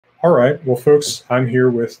All right. Well, folks, I'm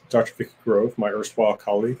here with Dr. Vicki Grove, my erstwhile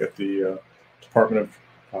colleague at the Department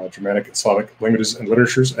of Germanic and Slavic Languages and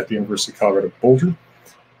Literatures at the University of Colorado Boulder.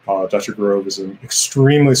 Dr. Grove is an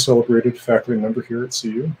extremely celebrated faculty member here at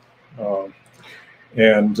CU,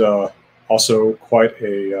 and also quite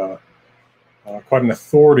an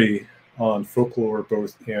authority on folklore,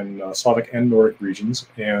 both in Slavic and Nordic regions,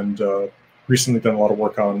 and recently done a lot of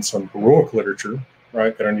work on some heroic literature.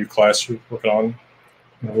 Right, got a new class you're working on.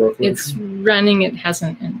 It's running. It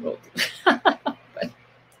hasn't enrolled, but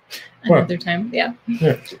another time, yeah.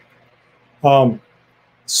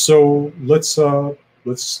 So let's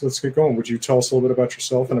get going. Would you tell us a little bit about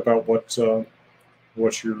yourself and about what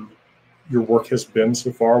your work has been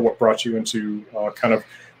so far? What brought you into kind of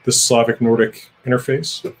the Slavic Nordic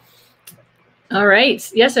interface? All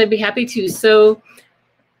right. Yes, I'd be happy to. So,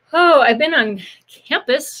 I've been on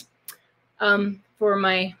campus for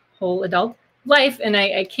my whole adult life, and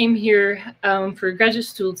I came here for graduate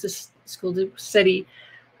school to study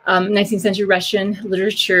 19th century Russian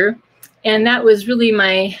literature, and that was really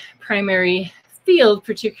my primary field,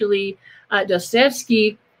 particularly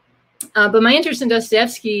Dostoevsky. But my interest in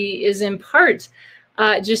Dostoevsky is in part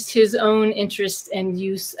just his own interest and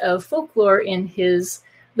use of folklore in his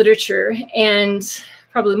literature, and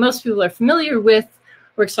probably most people are familiar with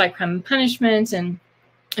works like Crime and Punishment and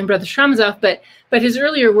Brother Karamazov, but his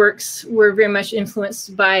earlier works were very much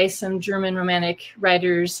influenced by some German Romantic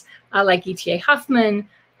writers like E.T.A. Hoffmann,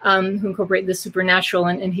 who incorporate the supernatural,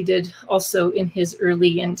 and he did also in his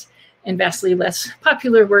early and vastly less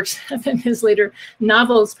popular works than his later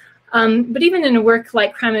novels. But even in a work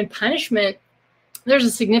like Crime and Punishment, there's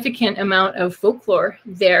a significant amount of folklore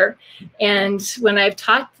there. And when I've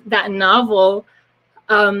taught that novel,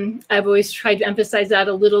 I've always tried to emphasize that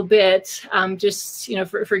a little bit. Just,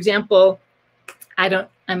 for example,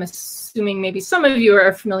 I'm assuming maybe some of you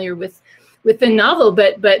are familiar with the novel,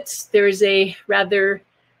 but there is a rather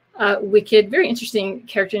wicked, very interesting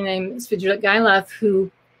character named Svidrigailov,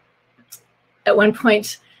 who at one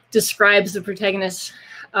point describes the protagonist,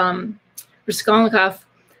 Raskolnikov,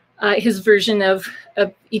 his version of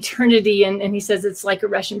eternity, and he says it's like a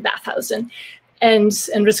Russian bathhouse, and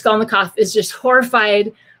Raskolnikov is just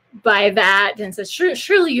horrified by that and says,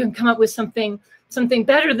 surely you can come up with something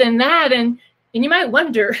better than that. And you might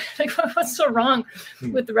wonder, like, what's so wrong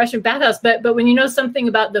with the Russian bathhouse? But when you know something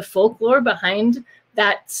about the folklore behind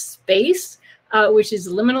that space, which is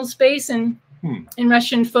liminal space in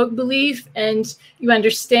Russian folk belief, and you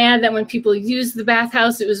understand that when people used the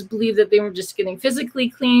bathhouse, it was believed that they were just getting physically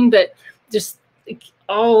clean, but just like,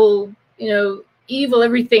 all, evil,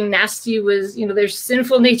 everything nasty was, their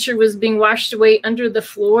sinful nature was being washed away under the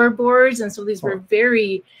floorboards. And so these were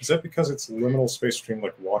very... Is that because it's liminal space between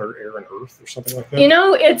like water, air, and earth or something like that?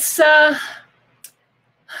 It's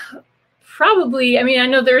probably, I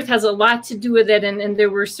know the earth has a lot to do with it. And there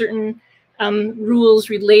were certain rules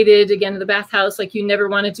related, again, to the bathhouse, like you never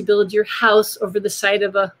wanted to build your house over the site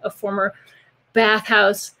of a former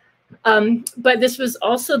bathhouse. But this was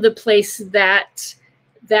also the place that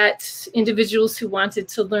individuals who wanted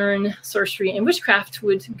to learn sorcery and witchcraft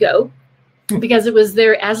would go, because it was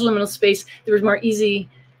there as liminal space. There was more easy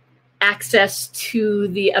access to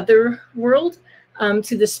the other world,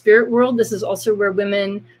 to the spirit world. This is also where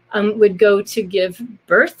women would go to give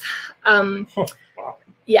birth. Wow.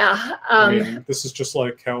 Yeah. This is just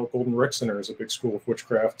like how Golden Rec Center is a big school of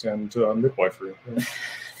witchcraft and midwifery. Right?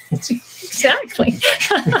 Exactly.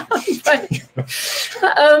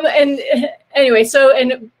 And anyway,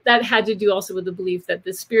 and that had to do also with the belief that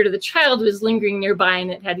the spirit of the child was lingering nearby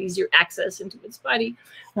and it had easier access into its body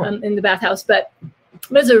in the bathhouse. But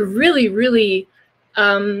it was a really, really,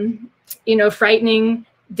 frightening,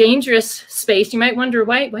 dangerous space. You might wonder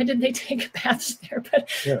why did they take baths there? But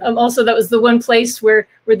also that was the one place where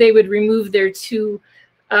they would remove their two,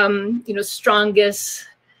 strongest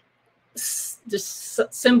just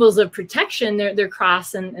symbols of protection, their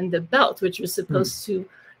cross and the belt, which was supposed to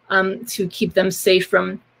keep them safe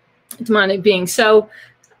from demonic beings. So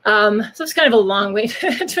it's kind of a long way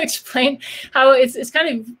to explain how it's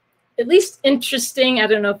kind of at least interesting. I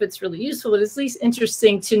don't know if it's really useful, but it's at least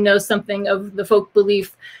interesting to know something of the folk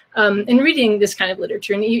belief in reading this kind of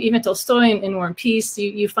literature. And even Tolstoy in War and Peace,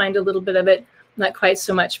 you find a little bit of it, not quite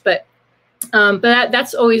so much, but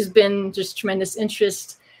that's always been just tremendous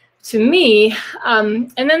interest to me.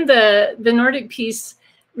 And then the Nordic piece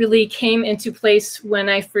really came into place when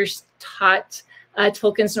I first taught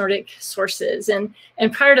Tolkien's Nordic sources. And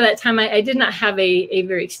prior to that time, I did not have a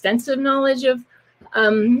very extensive knowledge of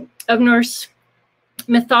Norse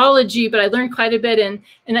mythology, but I learned quite a bit. And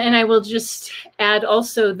I will just add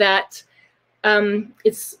also that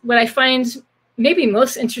it's what I find maybe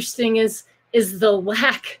most interesting is the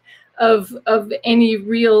lack of any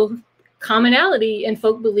real commonality in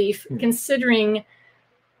folk belief, considering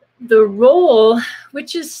the role,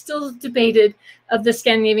 which is still debated, of the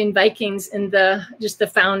Scandinavian Vikings in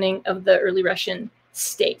the founding of the early Russian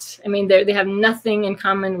state. I mean, they have nothing in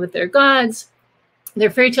common with their gods. Their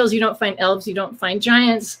fairy tales, you don't find elves, you don't find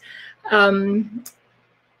giants.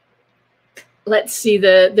 Let's see,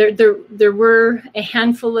 there were a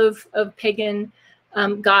handful of pagan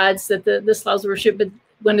gods that the Slavs worship, but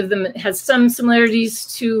one of them has some similarities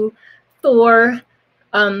to Thor,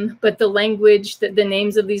 but the language, the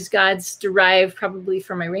names of these gods derive probably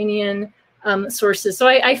from Iranian sources. So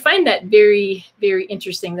I find that very, very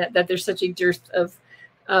interesting that there's such a dearth of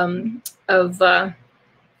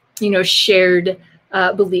shared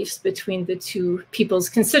beliefs between the two peoples,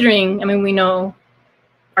 considering, I mean, we know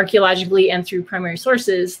archaeologically and through primary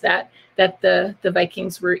sources that the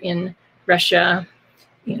Vikings were in Russia,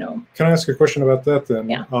 Can I ask a question about that then?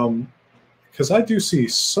 Yeah. Because I do see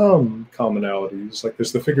some commonalities, like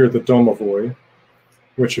there's the figure of the domovoi,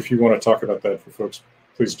 which if you want to talk about that for folks,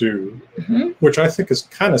 please do, which I think is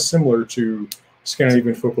kind of similar to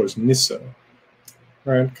Scandinavian folklore's Nissa,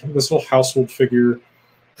 right? This little household figure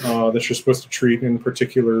that you're supposed to treat in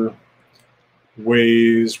particular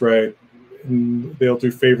ways, right? And they'll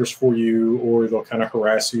do favors for you, or they'll kind of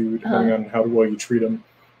harass you depending on how well you treat them.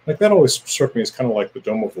 Like that always struck me as kind of like the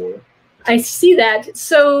domovoi. I see that.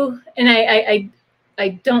 So, and I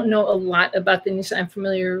don't know a lot about the Nissa. I'm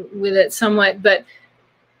familiar with it somewhat, but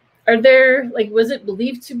are there, like, was it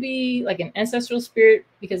believed to be like an ancestral spirit?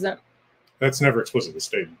 Because that's never explicitly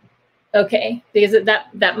stated. Okay, because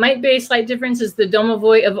that might be a slight difference. Is the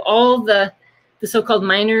domovoi of all the so-called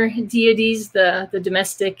minor deities, the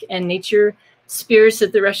domestic and nature spirits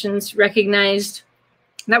that the Russians recognized,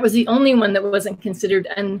 that was the only one that wasn't considered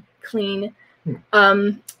unclean,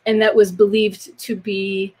 and that was believed to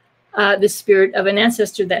be the spirit of an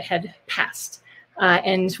ancestor that had passed,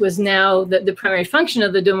 and was now the primary function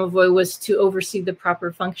of the domovoi was to oversee the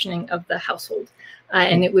proper functioning of the household,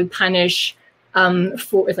 and it would punish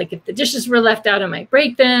for, like, if the dishes were left out, it might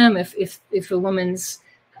break them. If a woman's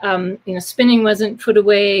spinning wasn't put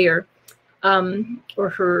away, or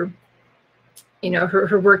her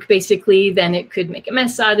her work, basically, then it could make a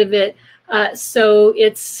mess out of it. So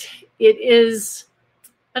it is,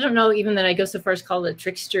 I don't know even that I go so far as call it a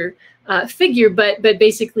trickster figure, but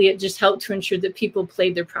basically it just helped to ensure that people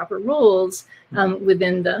played their proper roles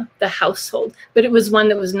within the household. But it was one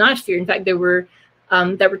that was not feared. In fact, there were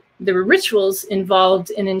rituals involved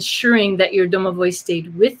in ensuring that your domovoi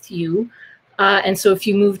stayed with you. And so if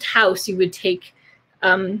you moved house, you would take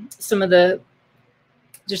some of the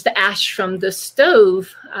ash from the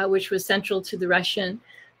stove, which was central to the Russian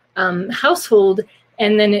household,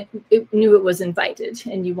 and then it knew it was invited,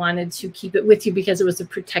 and you wanted to keep it with you because it was a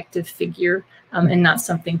protective figure and not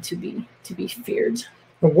something to be feared.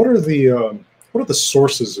 And what are the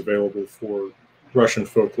sources available for Russian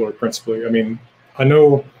folklore principally? I mean, I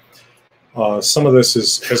know some of this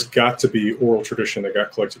has got to be oral tradition that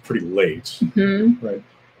got collected pretty late, right?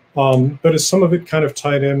 But is some of it kind of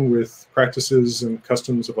tied in with practices and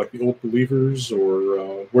customs of like the old believers,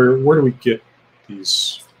 or where do we get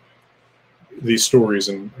these stories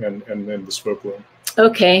and this folklore?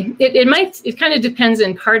 Okay, it kind of depends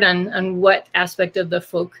in part on what aspect of the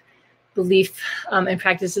folk belief and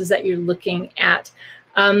practices that you're looking at,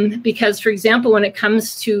 because, for example, when it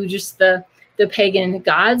comes to just the pagan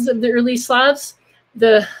gods of the early Slavs,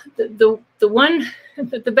 the one,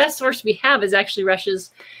 the best source we have is actually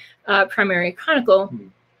Russia's primary chronicle,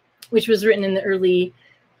 which was written in the early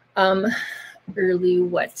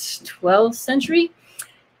 12th century,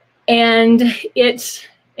 and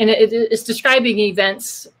it's describing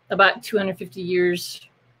events about 250 years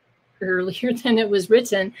earlier than it was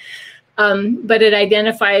written, but it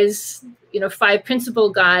identifies 5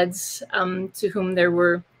 principal gods to whom there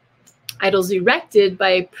were idols erected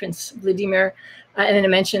by Prince Vladimir, and then it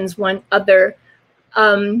mentions one other,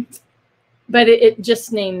 but it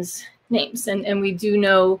just names names, and we do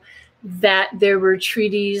know that there were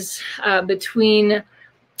treaties between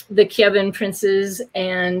the Kievan princes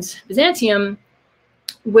and Byzantium,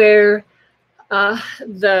 where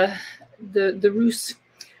the Rus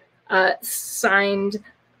signed.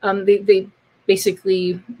 They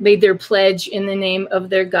basically made their pledge in the name of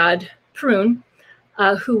their god Perun,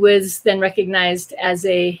 who was then recognized as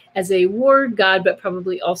a war god, but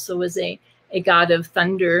probably also as a god of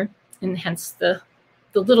thunder, and hence the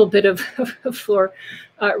little bit of for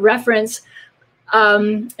reference.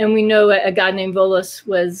 And we know a god named Volos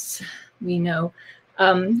was,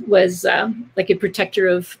 was like a protector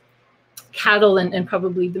of cattle and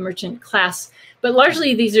probably the merchant class. But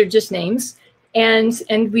largely these are just names.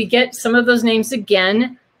 And we get some of those names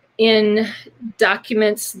again in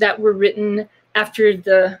documents that were written after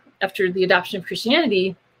the adoption of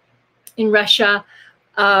Christianity in Russia,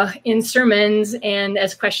 in sermons and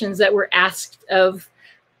as questions that were asked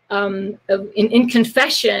in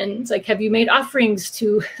confessions, like, have you made offerings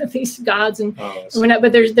to these gods and whatnot?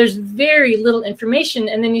 But there's very little information,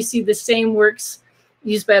 and then you see the same works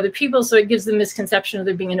used by other people, so it gives the misconception of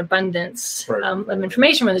there being an abundance of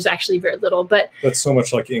information when there's actually very little. But that's so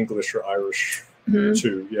much like English or Irish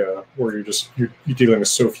too, yeah, where you're dealing with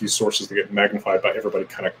so few sources that get magnified by everybody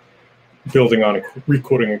kind of building on and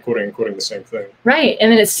re-quoting and quoting the same thing. Right,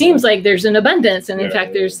 and then it seems like there's an abundance, and in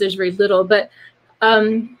fact there's very little. But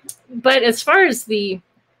as far as these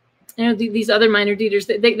other minor deeders,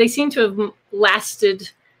 they seem to have lasted,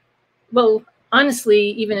 well,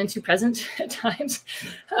 honestly, even into present times.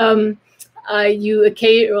 I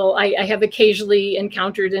have occasionally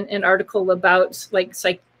encountered an article about like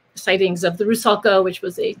sightings of the Rusalka, which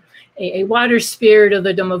was a water spirit of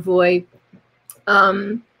the Domovoy.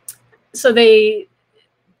 So they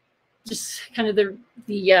just kind of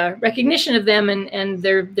the recognition of them and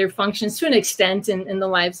their functions to an extent in the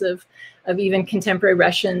lives of even contemporary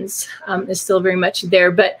Russians is still very much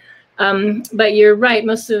there. But you're right.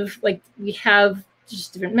 Most of we have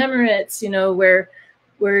just different memorates,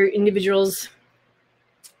 where individuals,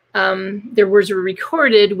 their words were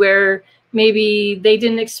recorded where maybe they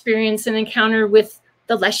didn't experience an encounter with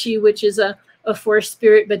the Leshy, which is a forest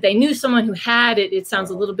spirit, but they knew someone who had it. It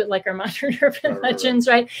sounds a little bit like our modern urban legends,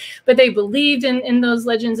 right? But they believed in those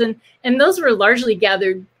legends, and those were largely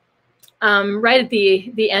gathered right at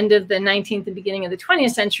the end of the 19th and beginning of the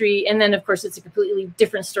 20th century. And then, of course, it's a completely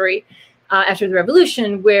different story after the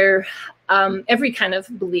Revolution, where every kind of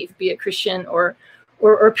belief, be it Christian or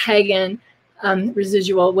pagan,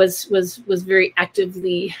 residual, was very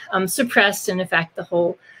actively suppressed. And in fact, the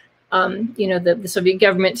whole the Soviet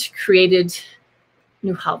government created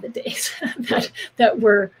new holidays that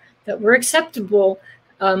were acceptable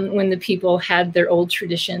when the people had their old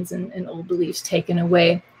traditions and old beliefs taken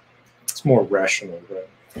away. It's more rational,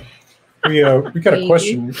 right? We got a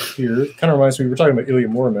question here. It kind of reminds me, we were talking about Ilya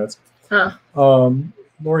Muromets.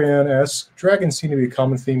 Lorianne asks, dragons seem to be a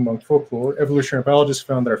common theme among folklore. Evolutionary biologists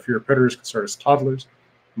found that our fear of predators can start as toddlers.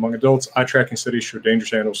 Among adults, eye-tracking studies show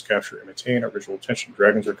dangerous animals capture and maintain our visual attention.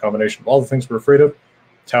 Dragons are a combination of all the things we're afraid of.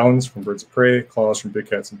 Talons from birds of prey, claws from big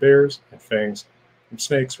cats and bears, and fangs from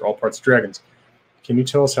snakes are all parts of dragons. Can you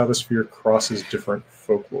tell us how this fear crosses different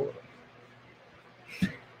folklore?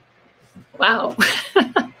 Wow.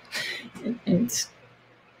 and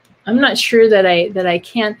I'm not sure that I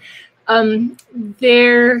can.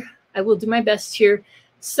 I will do my best here.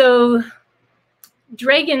 So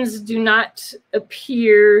dragons do not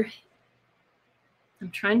appear, I'm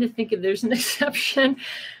trying to think if there's an exception,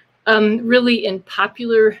 really in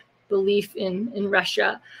popular belief in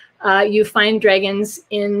Russia. You find dragons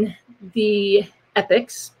in the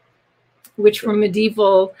epics, which were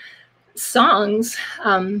medieval songs.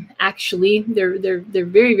 Actually, they're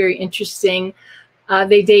very, very interesting.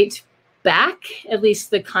 They date back, at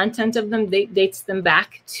least the content of them dates them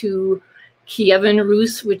back to Kievan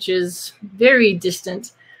Rus, which is very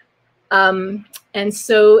distant. And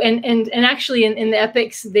actually in the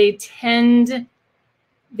epics, they tend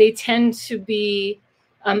to be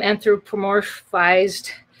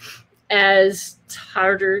anthropomorphized as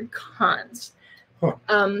Tartar Khans. Huh.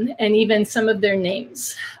 And even some of their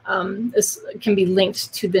names can be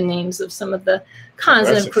linked to the names of some of the Khans.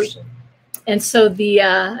 That's interesting. And so the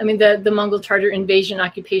Mongol Tartar invasion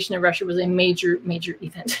occupation of Russia was a major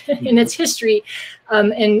event in its history.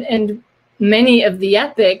 And many of the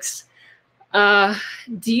epics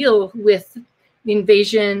deal with the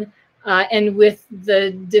invasion and with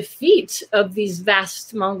the defeat of these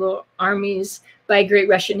vast Mongol armies by great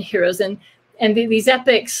Russian heroes. And these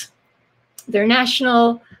epics, they're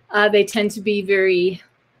national. They tend to be very,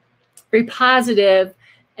 very positive.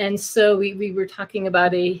 And so we were talking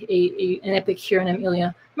about an epic here in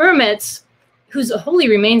Ilya Muromets, whose holy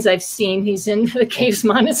remains I've seen. He's in the Caves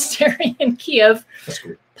Monastery in Kiev. That's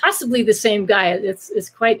cool. Possibly the same guy. It's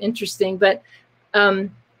quite interesting. But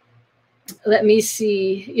let me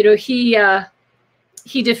see.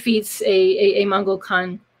 He defeats a Mongol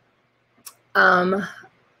Khan by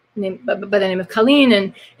the name of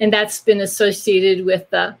Kalin, and that's been associated with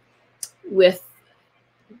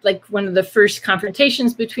like one of the first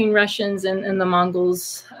confrontations between Russians and the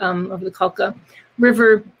Mongols over the Kalka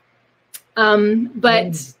River.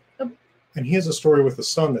 And he has a story with the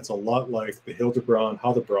son that's a lot like the Hildebrand,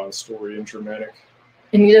 Haldebrand story in Germanic.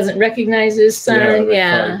 And he doesn't recognize his son.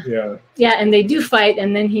 Yeah. Yeah, and they do fight,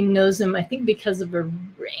 and then he knows him, I think, because of a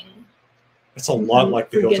ring. It's a lot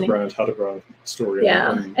like the Hildebrand, Haldebrand story.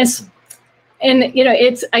 Yeah. And you know,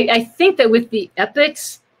 I think that with the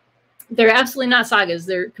epics, they're absolutely not sagas.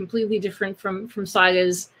 They're completely different from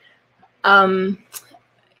sagas in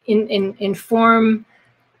form,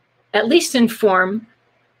 at least in form,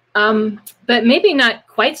 but maybe not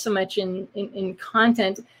quite so much in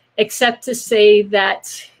content, except to say that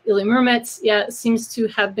Illimurmet, seems to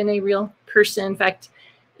have been a real person. In fact,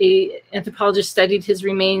 an anthropologist studied his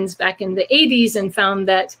remains back in the 80s and found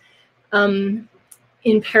that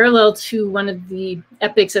in parallel to one of the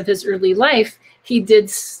epics of his early life, he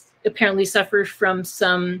did apparently suffer from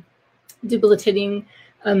some debilitating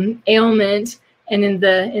ailment. And in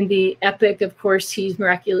the epic, of course, he's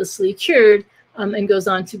miraculously cured and goes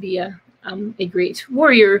on to be a great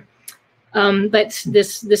warrior. But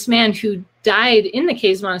this man who died in the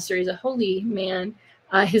Caves Monastery is a holy man.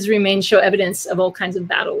 His remains show evidence of all kinds of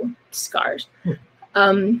battle scars.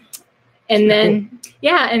 And then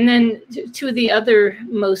two of the other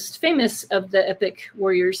most famous of the epic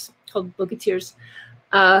warriors, called Bogatirs,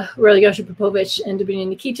 were Alyosha Popovich and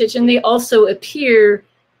Dobrynin Nikitic, and they also appear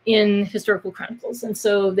in historical chronicles. And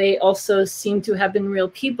so they also seem to have been real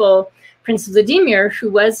people. Prince Vladimir, who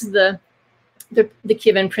was the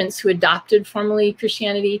Kievan prince who adopted formally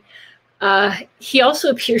Christianity, he also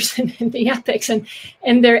appears in the epics,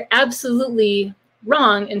 and they're absolutely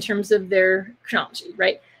wrong in terms of their chronology,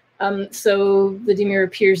 right? So Vladimir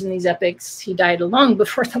appears in these epics. He died long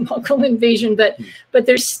before the Mongol invasion, but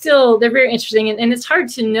they're very interesting, and it's hard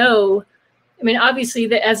to know. I mean, obviously,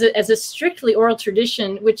 that as a strictly oral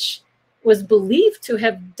tradition, which was believed to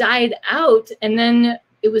have died out, and then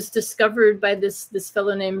it was discovered by this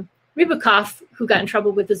fellow named Rybakov, who got in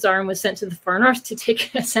trouble with the Tsar and was sent to the far north to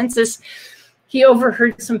take a census. He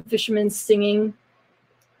overheard some fishermen singing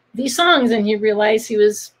these songs, and he realized he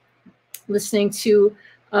was listening to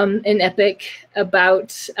an epic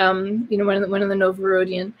about one of the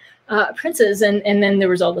Novorodian princes, and then there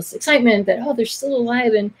was all this excitement that they're still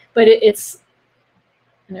alive, but it's,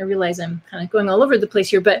 and I realize I'm kind of going all over the place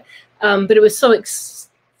here, but it was so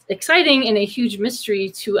exciting and a huge mystery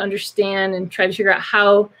to understand and try to figure out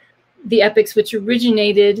how the epics, which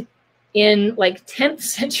originated in like 10th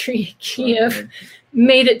century Kiev,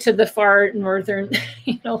 made it to the far northern,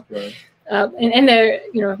 and there,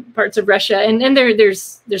 parts of Russia, and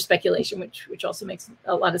there's speculation, which also makes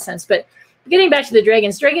a lot of sense. But getting back to the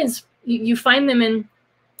dragons, you find them in,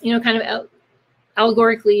 kind of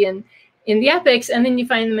allegorically in the epics, and then you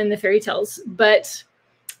find them in the fairy tales. But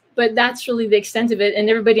that's really the extent of it, and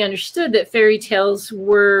everybody understood that fairy tales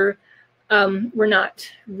were not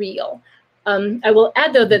real. I will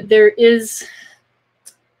add, though, that there is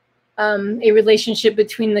a relationship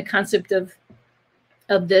between the concept of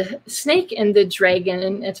the snake and the dragon,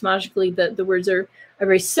 and etymologically the words are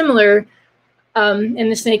very similar.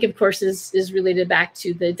 And the snake, of course, is related back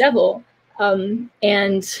to the devil,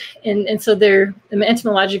 and so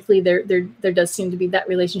etymologically there does seem to be that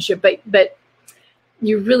relationship, but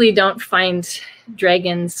you really don't find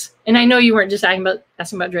dragons. And I know you weren't just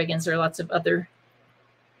asking about dragons. There are lots of other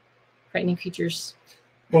frightening creatures.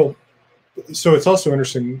 Well, so it's also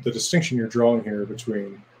interesting the distinction you're drawing here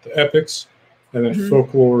between the epics and then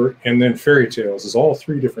folklore and then fairy tales is all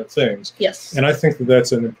three different things. Yes. And I think that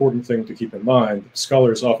that's an important thing to keep in mind.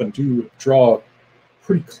 Scholars often do draw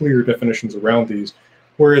pretty clear definitions around these,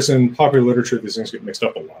 whereas in popular literature, these things get mixed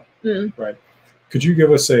up a lot, right? Could you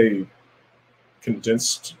give us a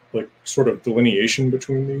condensed, like, sort of delineation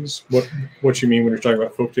between these? What you mean when you're talking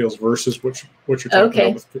about folktales versus what you're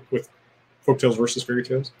talking about with folktales versus fairy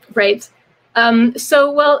tales? Right.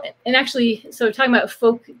 So talking about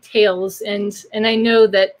folk tales, and I know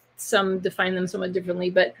that some define them somewhat differently,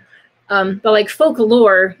 but like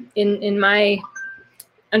folklore, in my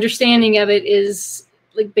understanding of it, is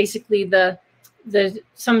like basically the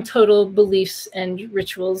sum total beliefs and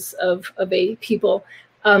rituals of a people,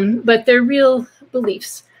 but they're real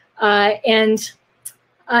beliefs, and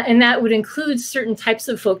that would include certain types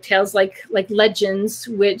of folk tales, like legends,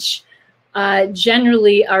 which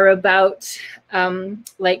generally are about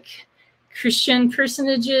like Christian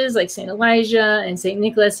personages like Saint Elijah and Saint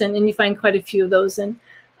Nicholas, and you find quite a few of those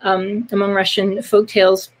among Russian folk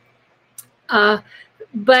tales.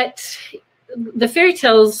 But the fairy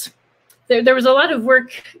tales, there was a lot of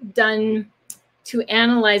work done to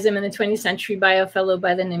analyze them in the 20th century by a fellow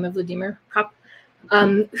by the name of Vladimir Prop,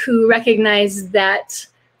 who recognized that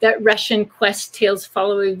Russian quest tales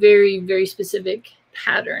follow a very, very specific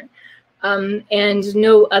pattern. and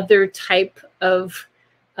no other type of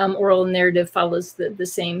oral narrative follows the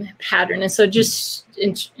same pattern. And so just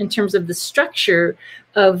in terms of the structure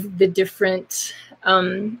of the different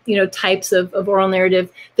types of oral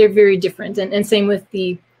narrative, they're very different. And same with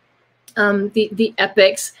the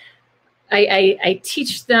epics. I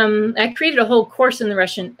teach them, I created a whole course in the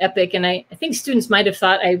Russian epic, and I think students might have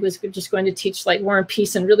thought I was just going to teach like War and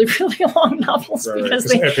Peace and really, really long novels, right, because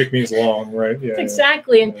epic means long, right? Yeah,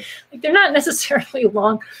 exactly. Yeah. And like, they're not necessarily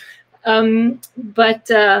long. But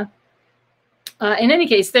in any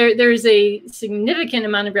case, there's a significant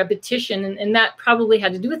amount of repetition, and that probably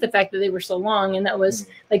had to do with the fact that they were so long, and that was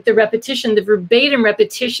like the repetition, the verbatim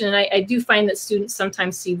repetition. And I do find that students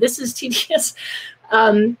sometimes see this as tedious.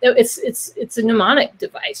 It's a mnemonic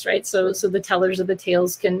device, right? So the tellers of the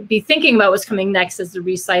tales can be thinking about what's coming next as they're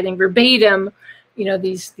reciting verbatim,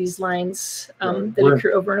 these lines that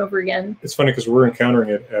occur over and over again. It's funny because we're encountering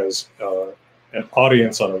it as an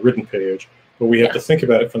audience on a written page, but we have to think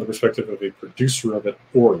about it from the perspective of a producer of it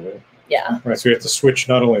orally. Yeah. Right. So we have to switch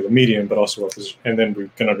not only the medium but also and then we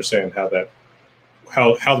can understand how the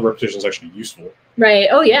repetition is actually useful. Right.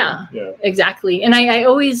 Oh yeah. Yeah. Exactly. And I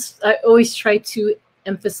always try to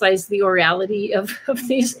emphasize the orality of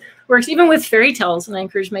these works, even with fairy tales, and I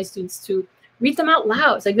encourage my students to read them out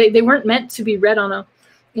loud. It's like they weren't meant to be read on a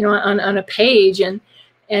on a page, and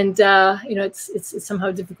it's somehow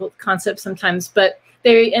a difficult concept sometimes, but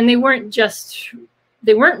they weren't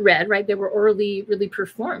read, right? They were orally really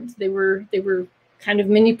performed. They were kind of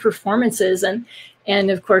mini performances, and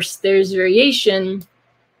of course there's variation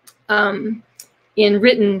in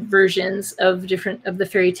written versions of the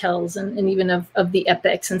fairy tales and even of the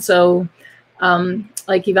epics. And so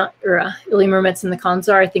like Ilya Muromets and the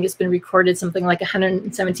Khanzar, I think it's been recorded something like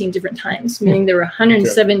 117 different times, meaning there were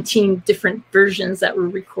 117 different versions that were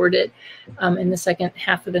recorded in the second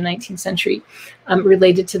half of the 19th century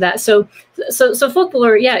related to that. So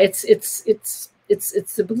folklore, yeah, it's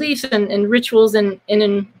the beliefs and rituals, and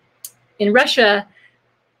in Russia,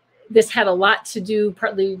 this had a lot to do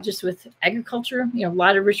partly just with agriculture, a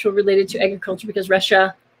lot of ritual related to agriculture, because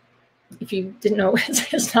Russia, if you didn't know,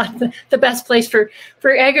 is not the best place for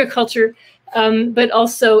agriculture, but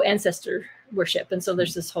also ancestor worship. And so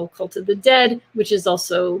there's this whole cult of the dead, which is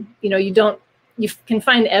also, you can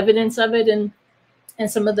find evidence of it in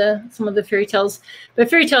some of the fairy tales, but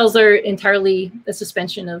fairy tales are entirely a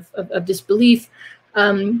suspension of disbelief.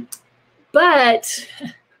 But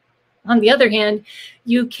on the other hand,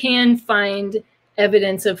 you can find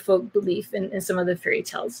evidence of folk belief in some of the fairy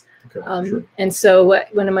tales. Okay, sure. And so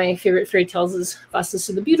one of my favorite fairy tales is Faustus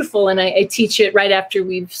of the Beautiful, and I teach it right after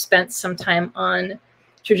we've spent some time on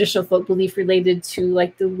traditional folk belief related to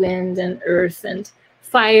like the wind and earth and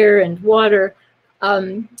fire and water,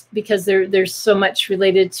 because there's so much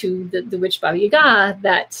related to the witch Baba Yaga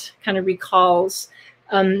that kind of recalls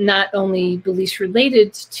not only beliefs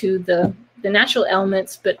related to the natural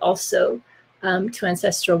elements, but also to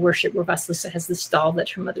ancestral worship, where Vasilisa has this doll that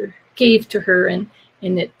her mother gave to her, and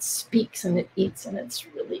it speaks and it eats, and it's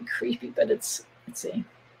really creepy, but it's a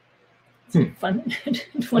fun and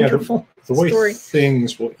wonderful the way story.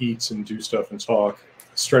 Things will eat and do stuff and talk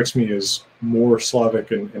strikes me as more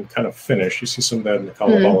Slavic and kind of Finnish. You see some of that in the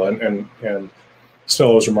Kalevala, and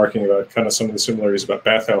Stella was remarking about kind of some of the similarities about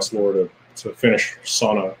bathhouse lore to Finnish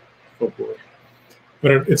sauna folklore.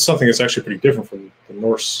 But it's something that's actually pretty different from the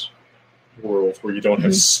Norse world, where you don't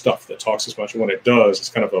have stuff that talks as much. And when it does, it's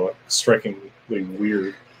kind of strikingly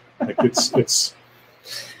weird. Like it's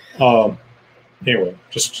anyway,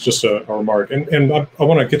 just a remark. And I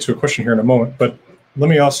want to get to a question here in a moment, but let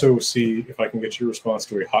me also see if I can get your response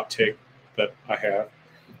to a hot take that I have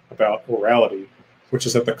about orality, which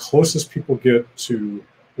is that the closest people get to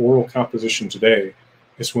oral composition today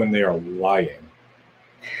is when they are lying.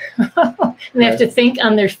 And they have to think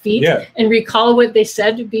on their feet and recall what they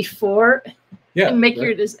said before and make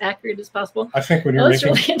it as accurate as possible. I think when you're making,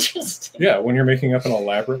 really interesting. Yeah, when you're making up an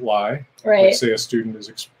elaborate lie, right? Let's say a student is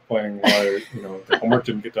explaining why the homework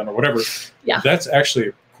didn't get done or whatever. Yeah, that's actually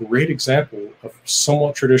a great example of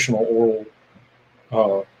somewhat traditional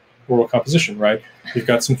oral composition, right? You've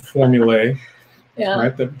got some formulae,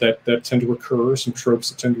 right, that tend to recur, some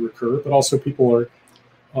tropes that tend to recur, but also people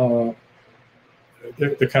are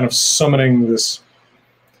they're kind of summoning this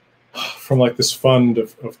from like this fund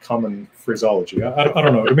of common phraseology. I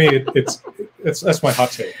don't know. To me, it's that's my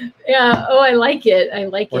hot take. Yeah. Oh, I like it. I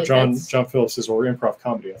like or it. John Phillips says, or improv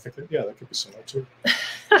comedy. I think that that could be similar too.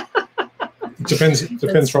 It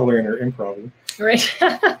depends probably on your improv. Right.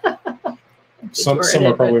 some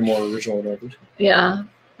are probably more original than others. Yeah,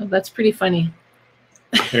 well, that's pretty funny.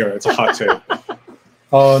 Anyway, it's a hot take.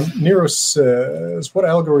 Nero says, what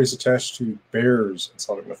allegory is attached to bears in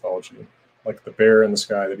Slavic mythology? Like the bear in the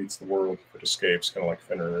sky that eats the world if it escapes, kind of like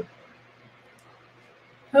Fenrir.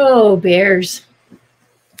 Oh, bears.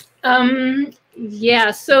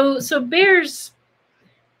 Yeah, so bears,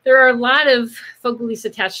 there are a lot of folk beliefs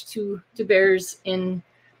attached to bears in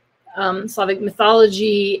Slavic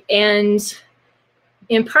mythology, and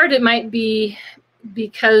in part it might be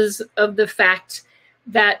because of the fact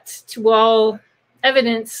that, to all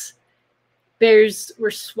evidence, bears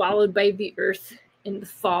were swallowed by the earth in the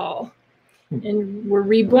fall and were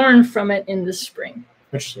reborn from it in the spring.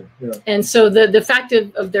 Interesting. Yeah. And so the fact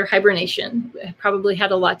of their hibernation probably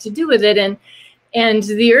had a lot to do with it. And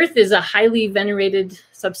the earth is a highly venerated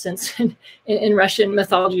substance in Russian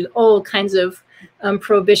mythology. All kinds of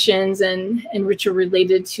prohibitions and ritual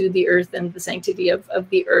related to the earth and the sanctity of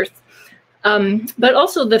the earth. But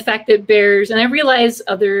also the fact that bears, and I realize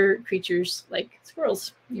other creatures like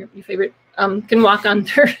squirrels, your favorite, can walk on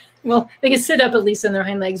their, well, they can sit up at least on their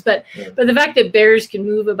hind legs, but the fact that bears can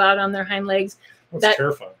move about on their hind legs, that's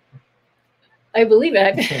terrifying. I believe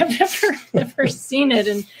it. I've never seen it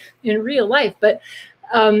in real life, but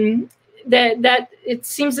that it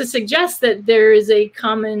seems to suggest that there is a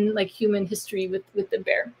common like human history with the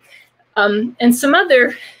bear. And some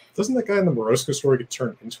other. Doesn't that guy in the Morosco story get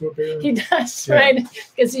turned into a bear? He does, right?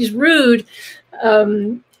 Because he's rude.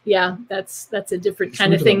 Yeah, that's a different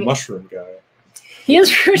kind of thing. The mushroom guy. He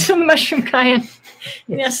is rude to the mushroom guy, and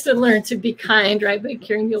he has to learn to be kind, right? By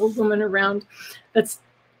carrying the old woman around.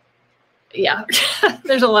 Yeah.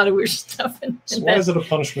 There's a lot of weird stuff in so why is it a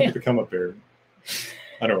punishment to become a bear?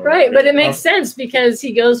 I don't know. Right, but it makes sense because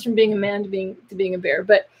he goes from being a man to being a bear.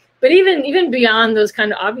 But even beyond those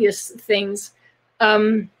kind of obvious things, I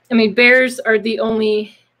mean, bears are the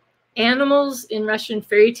only animals in Russian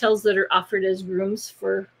fairy tales that are offered as grooms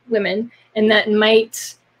for women, and that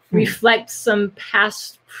might reflect some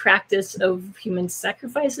past practice of human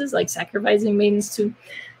sacrifices, like sacrificing maidens to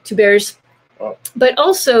bears. Wow. But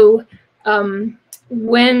also,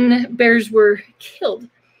 when bears were killed,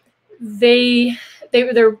 their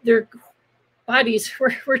bodies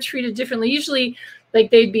were treated differently. Usually,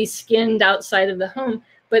 like they'd be skinned outside of the home,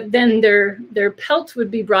 but then their pelt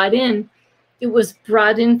would be brought in. It was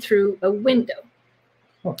brought in through a window.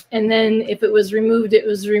 Huh. And then if it was removed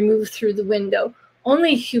through the window.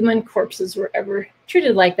 Only human corpses were ever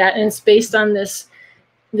treated like that. And it's based on this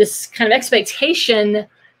kind of expectation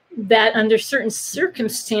that under certain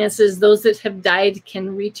circumstances, those that have died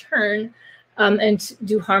can return and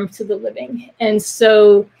do harm to the living. And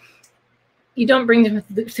so you don't bring them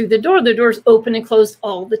through the door. The door's open and closed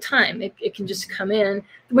all the time. It can just come in.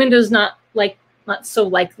 The window's not so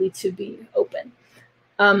likely to be open.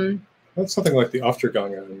 That's something like the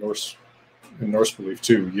Afturgang in Norse belief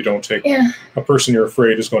too. You don't take a person you're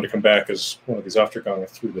afraid is going to come back as one of these Afturgang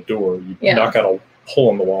through the door. You knock out a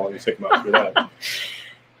hole in the wall and you take them out through that.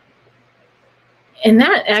 And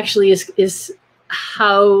that actually is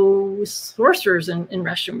how sorcerers in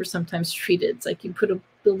Russian were sometimes treated. It's like you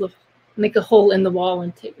make a hole in the wall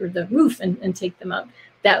or the roof and take them out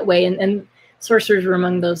that way. And sorcerers were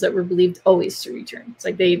among those that were believed always to return. It's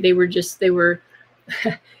like they were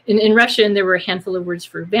in Russian, there were a handful of words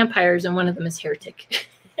for vampires, and one of them is heretic.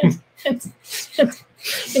 And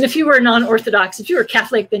if you were non-Orthodox, if you were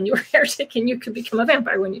Catholic, then you were heretic, and you could become a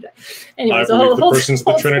vampire when you die. Anyways, I believe the persons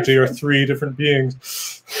of the Trinity are three different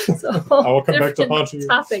beings. I will come back to haunt you.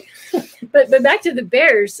 Topic. But back to the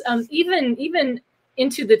bears. Even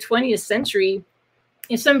into the 20th century,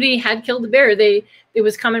 if somebody had killed a bear, it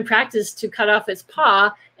was common practice to cut off its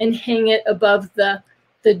paw and hang it above the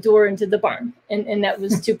door into the barn, and that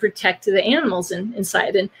was to protect the animals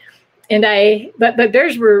inside. But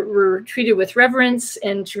bears were treated with reverence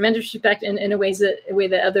and tremendous respect in a way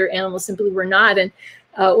that other animals simply were not. And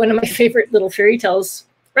one of my favorite little fairy tales,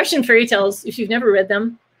 Russian fairy tales, if you've never read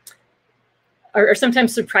them, are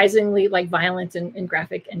sometimes surprisingly like violent and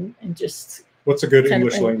graphic and just. What's a good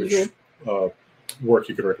English language work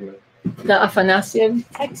you could recommend? The Afanasyev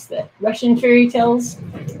text, the Russian fairy tales.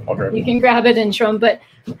 Okay. You can grab it and show them.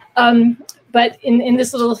 But in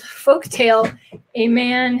this little folk tale, a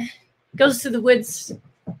man goes to the woods.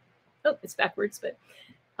 Oh, it's backwards, but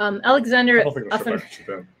Alexander. I don't think it's backwards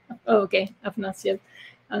to them. Oh, okay. Afanasyev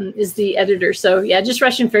is the editor. So yeah, just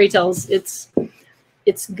Russian fairy tales. It's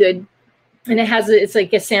good, and it's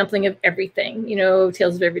like a sampling of everything.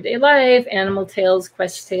 Tales of everyday life, animal tales,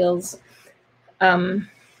 quest tales.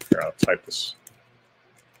 Here, I'll type this.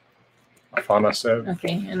 Afanasyev.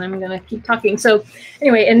 Okay, and I'm gonna keep talking. So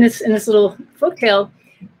anyway, in this little folktale,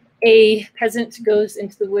 a peasant goes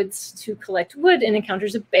into the woods to collect wood and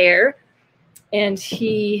encounters a bear. and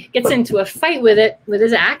he gets into a fight with it with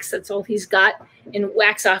his axe. That's all he's got, and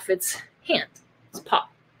whacks off its hand, its paw.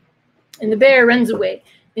 And the bear runs away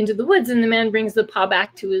into the woods, and the man brings the paw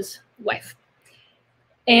back to his wife.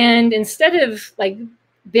 And instead of like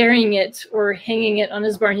burying it or hanging it on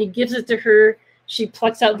his barn, he gives it to her. She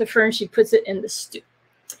plucks out the fur and she puts it in the stew.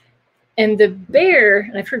 And the bear,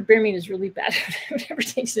 and I've heard bear meat is really bad. I've never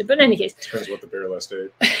tasted it, but in any case. Depends what the bear last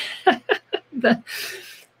ate.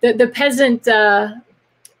 the peasant,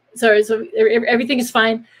 sorry, so everything is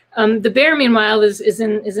fine. The bear, meanwhile, is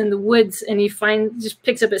in the woods, and he just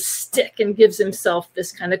picks up a stick and gives himself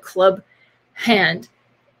this kind of club hand,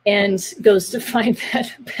 and goes to find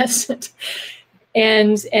that peasant,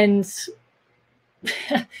 and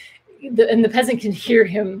the peasant can hear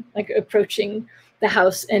him like approaching the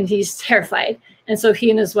house, and he's terrified. And so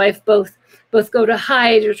he and his wife both go to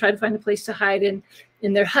hide, or try to find a place to hide in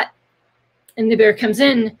their hut. And the bear comes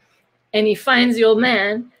in, and he finds the old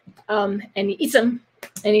man, and he eats him.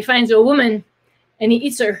 And he finds a woman, and he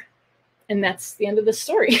eats her. And that's the end of the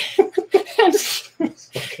story.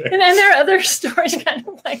 And then there are other stories kind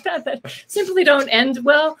of like that simply don't end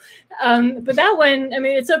well. But that one, I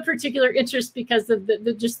mean, it's of particular interest because of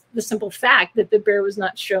just the simple fact that the bear was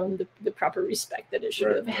not shown the proper respect that it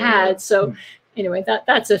should have had. So anyway,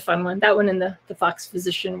 that's a fun one. That one and the fox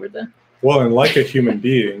physician were the... Well, and like a human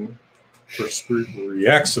being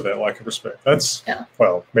reacts to that lack of respect. That's,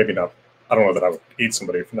 well, maybe not. I don't know that I would eat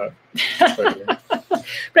somebody for that. But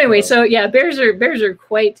anyway, so yeah, bears are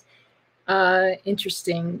quite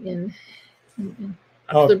interesting in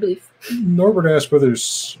popular belief. Norbert asked whether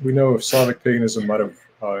we know if Slavic paganism might have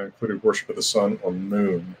included worship of the sun or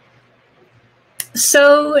moon.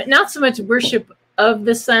 So not so much worship of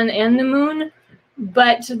the sun and the moon,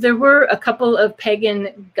 but there were a couple of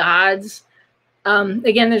pagan gods.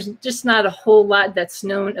 Again, there's just not a whole lot that's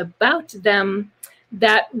known about them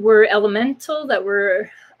that were elemental, that were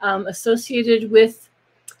associated with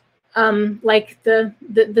like the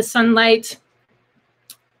sunlight.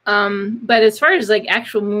 But as far as like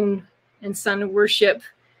actual moon and sun worship,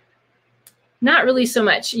 not really so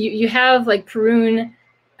much. You have like Perun,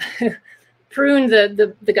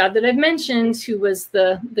 the god that I've mentioned, who was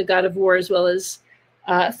the god of war as well as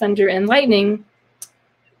thunder and lightning.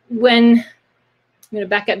 I'm going to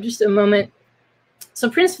back up just a moment. So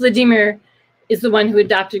Prince Vladimir is the one who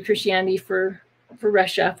adopted Christianity for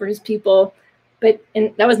Russia, for his people. But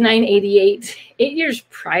that was 988. 8 years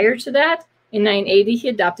prior to that, in 980, he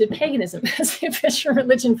adopted paganism as the official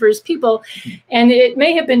religion for his people. And it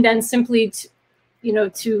may have been done simply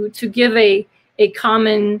to give a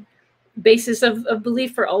common basis of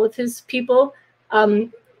belief for all of his people.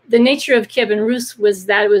 The nature of Kievan Rus was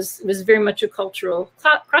that it was very much a cultural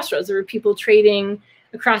crossroads. There were people trading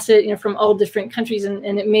across it, from all different countries, and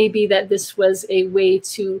it may be that this was a way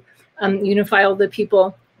to unify all the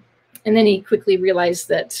people. And then he quickly realized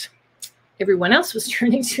that everyone else was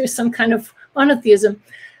turning to some kind of monotheism,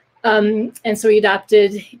 and so he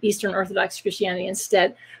adopted Eastern Orthodox Christianity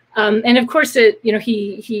instead. And of course,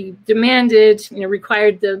 he demanded,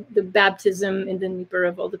 required the baptism in the Dnieper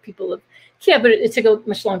of all the people of Kiev, but it took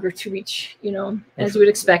much longer to reach, as you would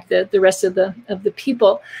expect, the rest of the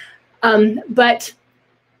people. But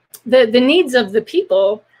the needs of the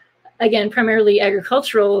people, again, primarily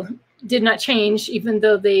agricultural, did not change, even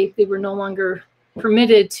though they were no longer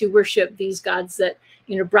permitted to worship these gods that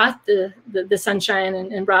brought the sunshine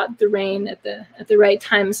and brought the rain at the right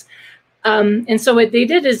times. And so what they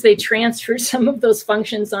did is they transferred some of those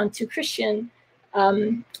functions onto Christian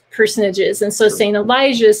personages. And so Saint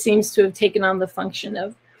Elijah seems to have taken on the function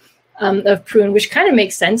of Perun, which kind of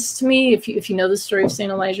makes sense to me if you know the story of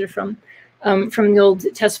Saint Elijah from the Old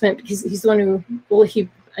Testament, because he's the one who, he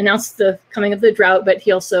announced the coming of the drought, but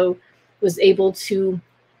he also was able to,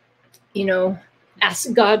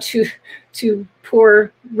 ask God to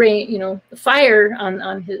pour rain, fire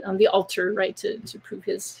on the altar, right, to prove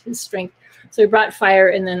his strength. So he brought fire,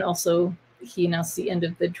 and then also he announced the end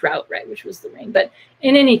of the drought, right, which was the rain. But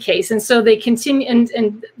in any case, and so they continue, and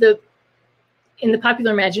in the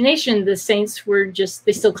popular imagination, the saints were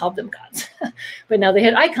they still called them gods, but now they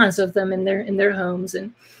had icons of them in their homes,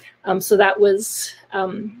 and so that was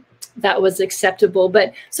acceptable.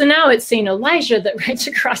 But so now it's Saint Elijah that rides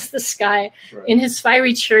across the sky in his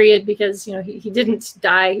fiery chariot, because he didn't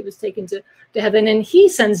die; he was taken to heaven, and he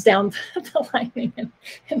sends down the lightning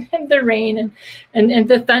and the rain and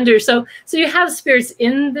the thunder. So you have spirits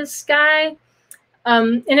in the sky.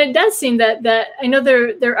 And it does seem that I know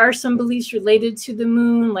there are some beliefs related to the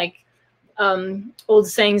moon, like old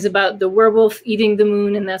sayings about the werewolf eating the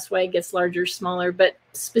moon, and that's why it gets larger, smaller. But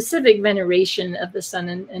specific veneration of the sun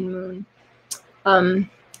and moon,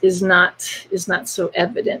 is not so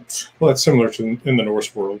evident. Well, it's similar to in the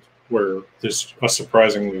Norse world, where there's a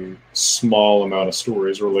surprisingly small amount of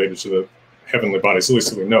stories related to the heavenly bodies, at least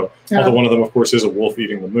that we know. Although one of them, of course, is a wolf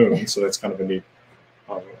eating the moon, so that's kind of a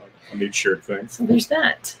neat shared thing. So there's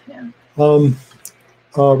that. Yeah.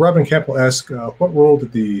 Robin Campbell asked, what role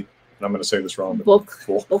did the, and I'm going to say this wrong, but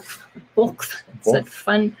Volk. It's that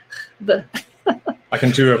fun. I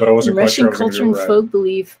can do it, but I wasn't quite sure. Russian culture and folk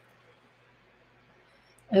belief.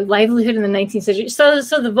 A livelihood in the 19th century. So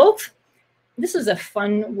the Volk, this is a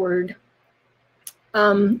fun word.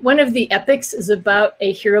 One of the epics is about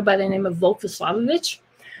a hero by the name of Volk the Slavic.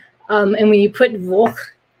 And when you put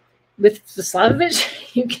Volk with the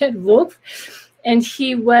Slavic, you get Volk. And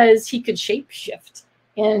he could shapeshift.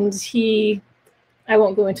 And I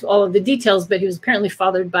won't go into all of the details, but he was apparently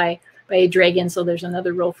fathered by a dragon. So there's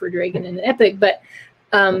another role for a dragon in the epic. But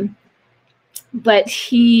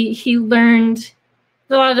he learned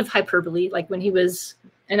a lot of hyperbole. Like when he was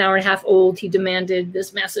an hour and a half old, he demanded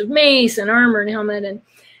this massive mace and armor and helmet,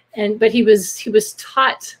 but he was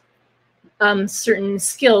taught certain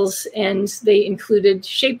skills, and they included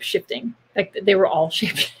shape shifting. Like they were all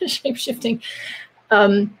shape shifting.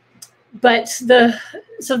 But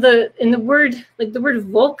in the word, like the word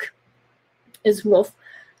Volk is wolf,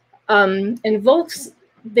 and Volks,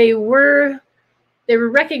 they were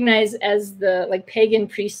recognized as the like pagan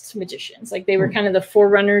priests, magicians. Like they were kind of the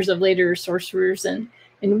forerunners of later sorcerers and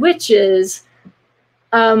witches.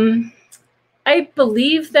 I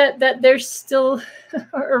believe that they're still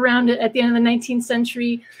around at the end of the 19th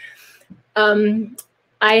century.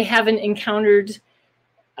 I haven't encountered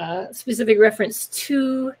specific reference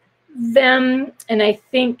to them, and I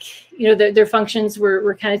think their functions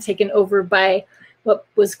were kind of taken over by what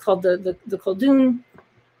was called the Koldun,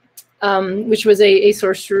 which was a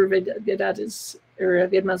sorcerer, Vedma's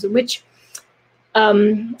a witch.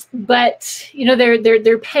 But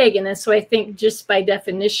they're pagan, and so I think just by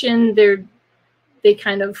definition they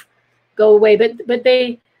kind of go away. But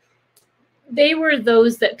they were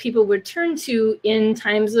those that people would turn to in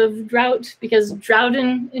times of drought, because drought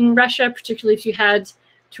in Russia, particularly if you had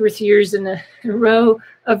 2 or 3 years in a row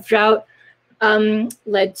of drought,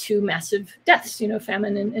 led to massive deaths,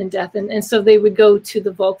 famine and death. And so they would go to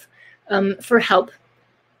the Volk for help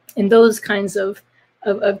in those kinds of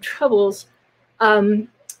troubles.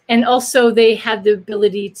 And also they had the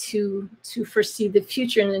ability to foresee the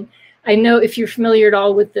future. And I know if you're familiar at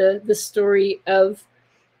all with the story of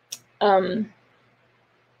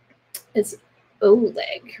it's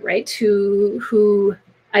Oleg, right? Who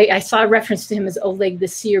I saw a reference to him as Oleg the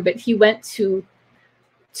seer, but he went to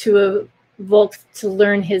a Volk to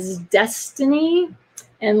learn his destiny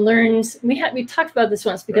and learned. We talked about this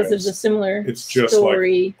once because there's a similar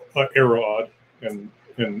story. Like Arod in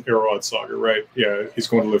Arod Saga, right? Yeah, he's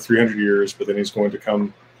going to live 300 years, but then he's going to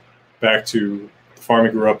come back to the farm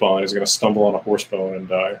he grew up on. He's going to stumble on a horse bone and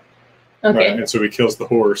die. Okay. Right? And so he kills the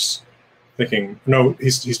horse, thinking, no,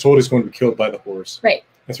 he's told he's going to be killed by the horse. Right.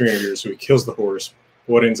 In 300 years, so he kills the horse.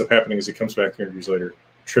 What ends up happening is he comes back 300 years later,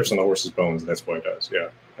 trips on the horse's bones, and that's what he does. Yeah.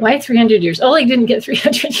 Why 300 years? Oleg didn't get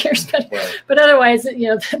 300 years, but otherwise,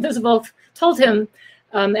 this Volk told him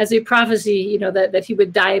as a prophecy, that he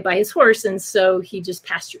would die by his horse, and so he just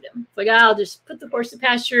pastured him. Like, I'll just put the horse to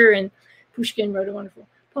pasture, and Pushkin wrote a wonderful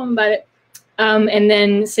poem about it. And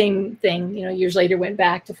then same thing, years later went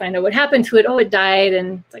back to find out what happened to it. Oh, it died,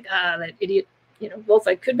 and it's like, that idiot, Wolf,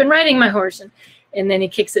 I could have been riding my horse, and then he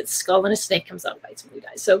kicks its skull, and a snake comes out and bites him, and he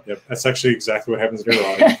dies. So yep, that's actually exactly what happens in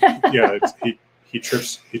Arod. Yeah, he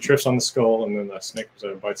trips on the skull, and then the snake comes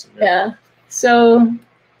out and bites him. Yeah. So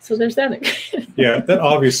there's that. Yeah, that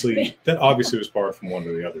obviously was borrowed from one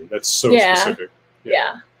to the other. That's so specific.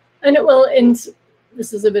 Yeah. And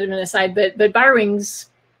this is a bit of an aside, but borrowings,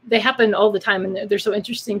 they happen all the time, and they're so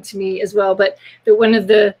interesting to me as well. But one of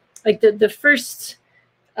the first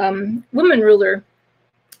woman ruler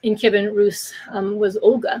in Kievan Rus was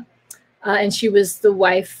Olga, and she was the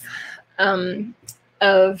wife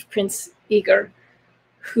of Prince Igor,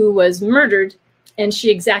 who was murdered, and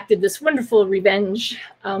she exacted this wonderful revenge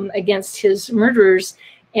against his murderers.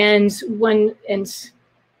 And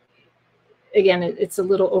again, it's a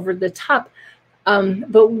little over the top,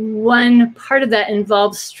 but one part of that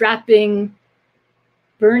involves strapping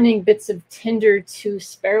burning bits of tinder to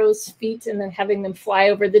sparrows' feet and then having them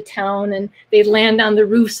fly over the town, and they land on the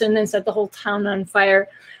roofs and then set the whole town on fire.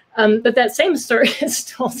 But that same story is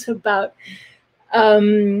told about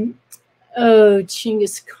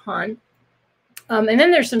Genghis Khan. And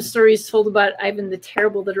then there's some stories told about Ivan the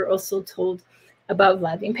Terrible that are also told about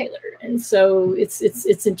Vlad the Impaler. And so it's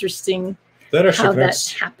interesting That actually how that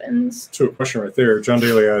connects happens. to a question right there. John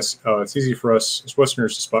Daly asks, it's easy for us as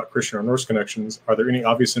Westerners to spot Christian or Norse connections. Are there any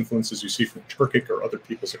obvious influences you see from Turkic or other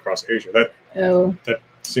peoples across Asia? That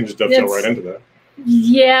seems to dovetail right into that.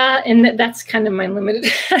 Yeah, and that's kind of my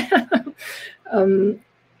limited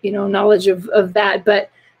knowledge of that. But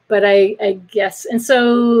I guess, and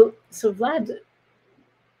so Vlad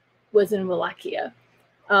was in Wallachia.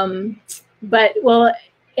 And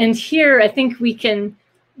here I think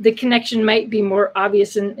the connection might be more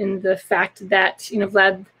obvious in the fact that,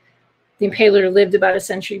 Vlad the Impaler lived about a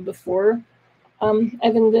century before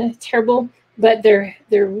Ivan the Terrible, but there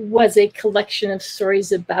was a collection of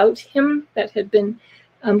stories about him that had been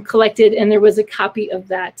collected, and there was a copy of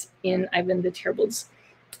that in Ivan the Terrible's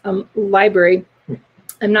library.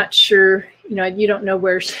 I'm not sure, you don't know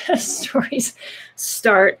where stories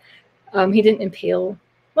start. He didn't impale.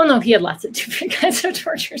 Well, no, he had lots of different kinds of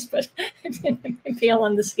tortures, but he didn't impale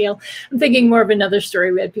on the scale. I'm thinking more of another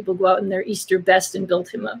story. We had people go out in their Easter best and build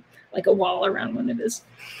him a wall around one of his,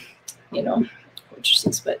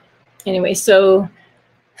 fortresses. But anyway, so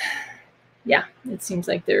yeah, it seems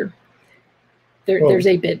like there's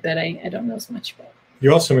a bit, but I don't know so much about.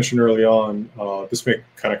 You also mentioned early on, this may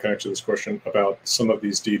kind of connect to this question about some of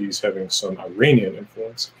these deities having some Iranian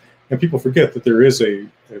influence. And people forget that there is a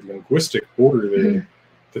linguistic border there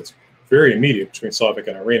that's very immediate between Slavic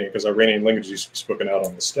and Iranian, because Iranian language used to be spoken out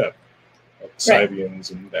on the steppe, like the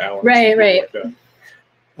Scythians and the Alans. Right. Like that.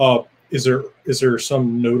 Is there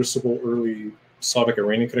some noticeable early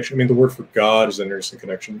Slavic-Iranian connection? I mean, the word for God is an interesting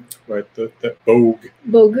connection, right? That Bog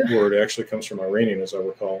word actually comes from Iranian, as I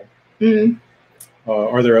recall.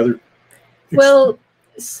 Are there other? Well,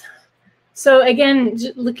 so again,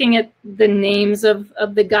 looking at the names of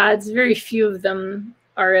the gods, very few of them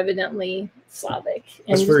are evidently Slavic.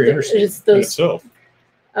 And that's very interesting in itself.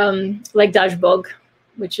 Like Dajbog,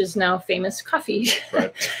 which is now famous coffee.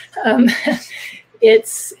 Right.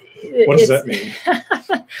 What does that mean?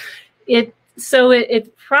 It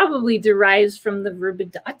probably derives from the verb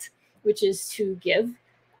dat, which is to give.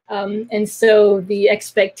 And so the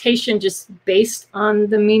expectation, just based on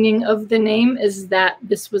the meaning of the name, is that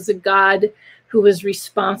this was a god who was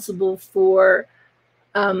responsible for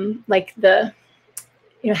having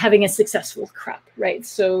a successbog crop, right?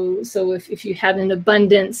 So if you had an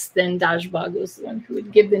abundance, then Dajbog was the one who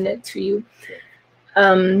had given it to you.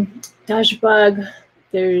 Dajbog,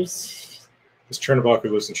 there's Chernobog, who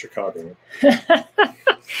lives in Chicago.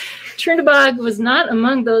 Chernobog was not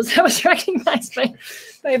among those that was recognized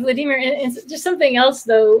by Vladimir. And just something else,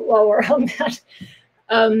 though, while we're on that.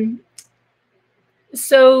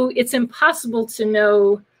 So it's impossible to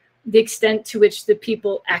know the extent to which the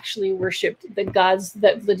people actually worshipped the gods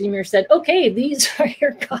that Vladimir said, okay, these are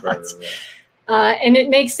your gods. Right. And it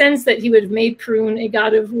makes sense that he would have made Perun a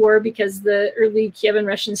god of war, because the early Kievan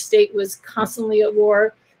Russian state was constantly at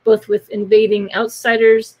war, both with invading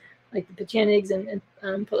outsiders like the Pechanigs and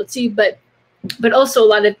Polotsi, but also a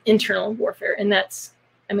lot of internal warfare. And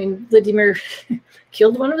Vladimir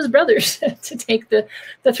killed one of his brothers to take the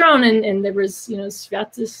throne, and there was,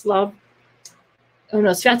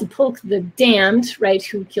 Svyatopolk the Damned, right,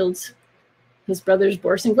 who killed his brothers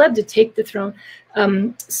Boris and Gleb to take the throne.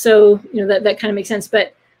 So that kind of makes sense,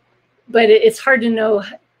 but it's hard to know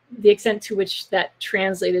the extent to which that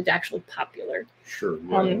translated to actual popular. Sure.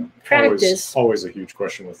 Yeah. Practice. Always a huge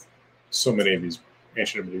question with so many of these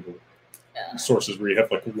ancient and medieval sources, where you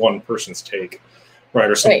have like one person's take, right,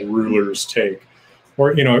 or some ruler's take,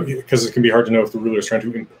 or because it can be hard to know if the ruler is trying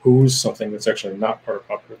to impose something that's actually not part of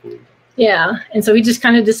popular belief. Yeah, and so he just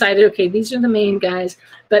kind of decided, okay, these are the main guys,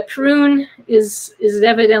 but Perun is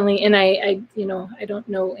evidently, and I don't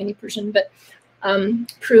know any Persian, but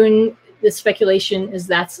Perun, the speculation is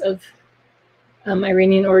that's of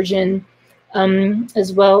Iranian origin,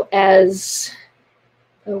 as well as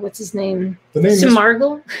what's his name? The name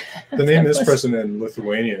Samargal. The name is present in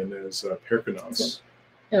Lithuanian as Perkinos.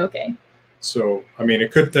 Okay. So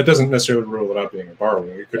that doesn't necessarily rule it out being a borrowing.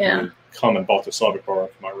 It could be common Balto-Slavic borrowing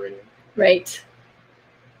from Iranian. Right.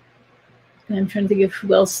 And I'm trying to think of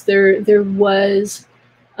who else there was.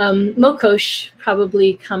 Mokosh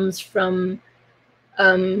probably comes from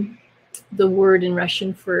the word in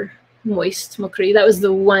Russian for moist, mokri. That was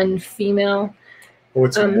the one female. Oh,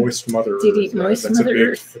 it's a moist Mother Earth. Moist That's Mother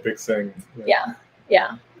Earth. A big thing.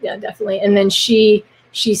 Yeah, definitely. And then she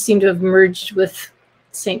seemed to have merged with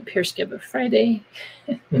Saint Perskeb of Friday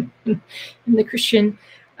in the Christian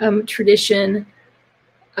tradition.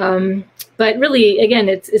 But really, again,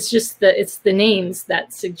 it's just the names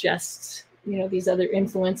that suggest these other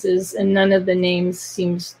influences, and none of the names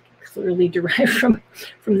seems clearly derived from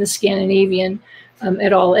the Scandinavian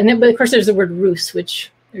at all. And then, but of course, there's the word Rus,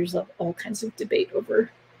 which there's all kinds of debate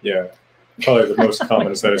over. Yeah, probably the most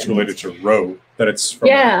common is that it's related to ro, that it's from,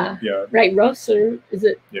 yeah, right, Ros, or is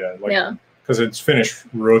it? Yeah, like, because it's Finnish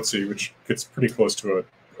rotsi, which gets pretty close to a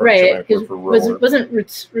right. word for roller. Wasn't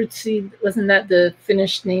Rutsi? Wasn't that the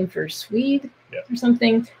Finnish name for Swede or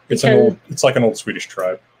something? It's like an old Swedish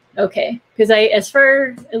tribe. Okay, because as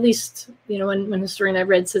far, at least, you know, one historian I've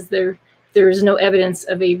read says there is no evidence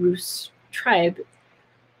of a Rus tribe,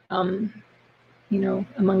 you know,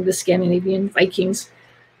 among the Scandinavian Vikings,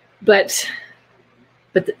 but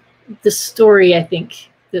the story, I think,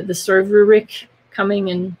 the story of Rurik coming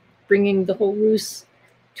and bringing the whole Rus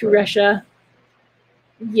to Russia,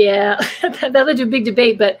 that led to a big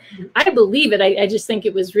debate, but I believe it. I just think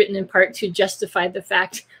it was written in part to justify the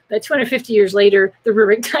fact that 250 years later, the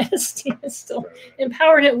Rurik dynasty is still in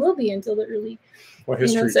power, and it will be until the early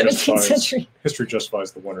 17th century. History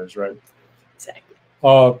justifies the winners, right? Exactly.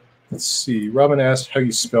 Let's see. Robin asked how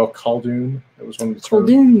you spell Khaldun. That was one of the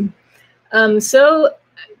terms. Khaldun. So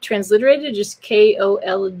transliterated, just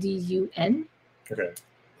Koldun. Okay.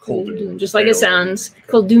 Khaldun, just like it sounds. Okay.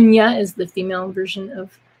 Koldunya is the female version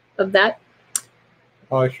of that.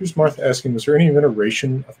 Here's Martha asking, was there any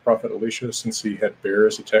veneration of Prophet Elisha since he had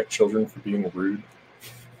bears attack children for being rude?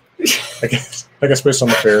 I guess based on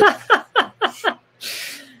the bear.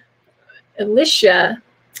 Elisha,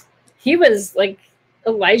 he was like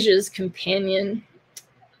Elijah's companion,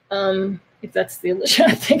 if that's the Elisha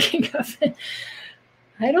I'm thinking of.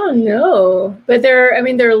 I don't know, but there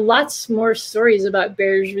are lots more stories about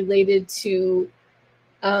bears related to,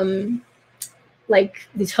 like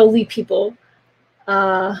these holy people,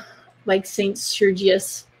 like Saint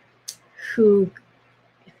Sergius, who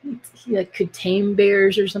he could tame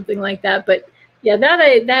bears or something like that. But yeah, that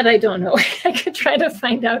I don't know. I could try to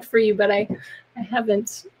find out for you, but I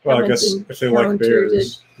haven't. Well, I guess if they like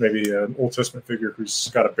bears, maybe an Old Testament figure who's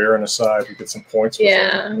got a bear on his side who gets some points.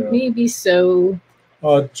 Yeah, maybe so.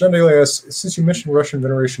 John Daly asks, since you mentioned Russian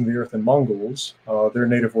veneration of the earth and Mongols, their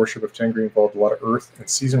native worship of Tengri involved a lot of earth and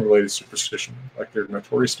season-related superstition, like their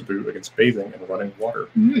notorious taboo against bathing in running water.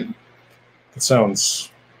 Mm. That sounds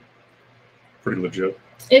pretty legit.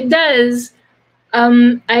 It does.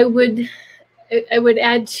 I would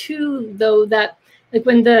add too, though, that like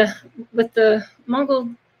what the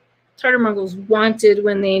Tartar Mongols wanted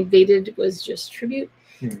when they invaded was just tribute,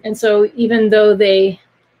 and so even though they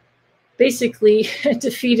basically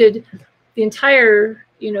defeated the entire,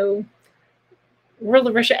 world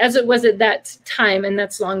of Russia as it was at that time, and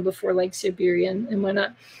that's long before like Siberia and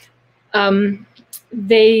whatnot.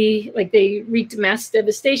 They wreaked mass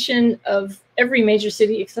devastation of every major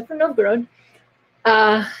city except for Novgorod,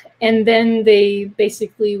 and then they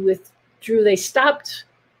basically withdrew. They stopped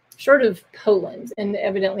short of Poland, and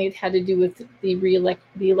evidently it had to do with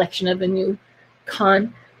the election of a new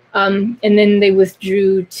Khan. And then they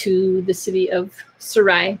withdrew to the city of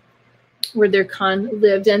Sarai, where their Khan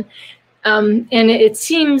lived. And it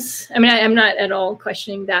seems, I'm not at all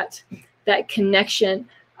questioning that connection,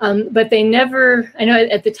 but they never, I know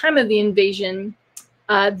at the time of the invasion,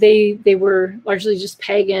 they were largely just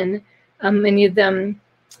pagan. Many of them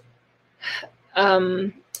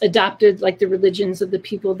adopted like the religions of the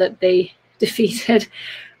people that they defeated.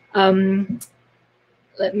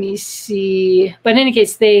 Let me see. But in any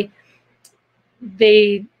case, they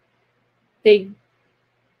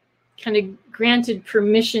kind of granted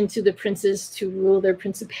permission to the princes to rule their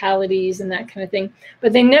principalities and that kind of thing.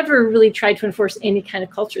 But they never really tried to enforce any kind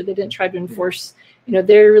of culture. They didn't try to enforce,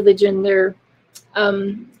 their religion, their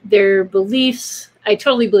beliefs. I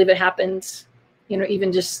totally believe it happened,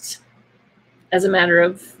 even just as a matter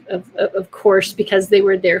of course, because they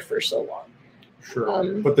were there for so long. Sure,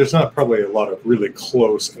 but there's not probably a lot of really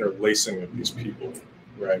close interlacing of these people,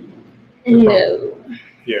 right? No.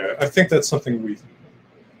 Yeah, I think that's something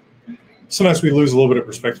sometimes we lose a little bit of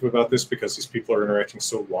perspective about this because these people are interacting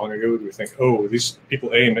so long ago. We think, oh, these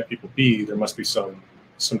people A met people B, there must be some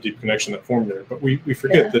deep connection that formed there. But we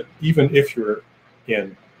forget that even if you're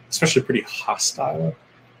in especially pretty hostile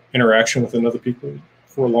interaction with another people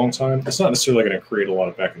for a long time, it's not necessarily going to create a lot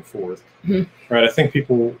of back and forth, right? I think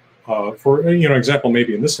people... for an example,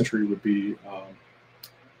 maybe in this century would be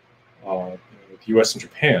the U.S. and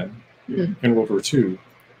Japan in World War II.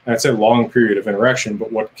 And it's a long period of interaction,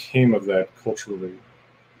 but what came of that culturally,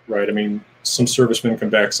 right? Some servicemen come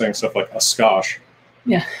back saying stuff like "askash,"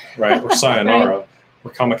 right, or "sayonara," right.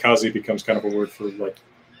 Or "kamikaze" becomes kind of a word for like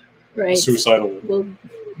a suicidal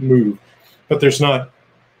move. But there's not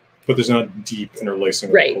deep interlacing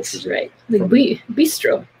of cultures. Right. Like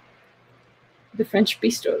bistro. the French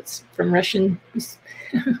bistro. It's from Russian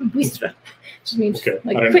bistro, which means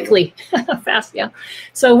like quickly, fast. Yeah.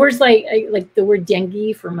 So words like the word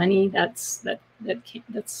dengi for money. That's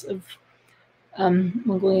of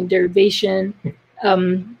Mongolian derivation.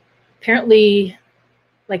 Apparently,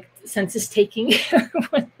 like census taking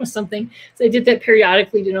was something. So they did that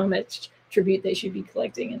periodically to know how much tribute they should be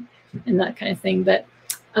collecting and that kind of thing. But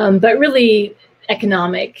really,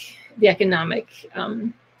 the economic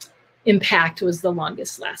impact was the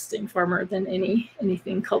longest lasting, far more than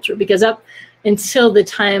anything cultural, because up until the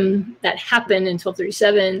time that happened in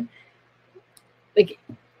 1237, like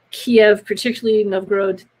Kiev, particularly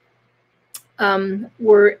Novgorod,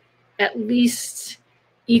 were at least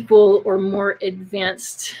equal or more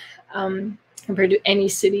advanced compared to any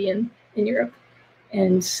city in Europe,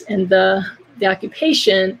 and the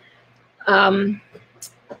occupation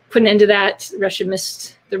put an end to that. Russia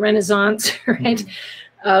missed the Renaissance, right?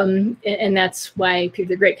 And that's why Peter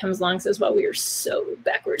the Great comes along and says, well, we are so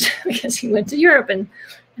backwards, because he went to Europe and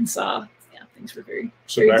saw, things were very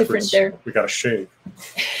different there. We got to shave.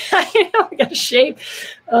 I know, we got to shave.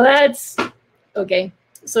 Well, that's okay.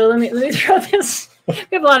 So let me throw this. We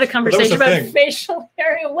have a lot of conversation about facial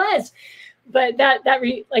hair. It was, but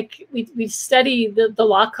we study the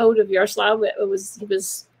law code of Yaroslav. He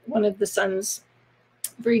was one of the sons,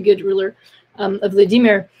 very good ruler of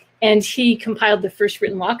Vladimir, and he compiled the first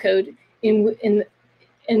written law code. And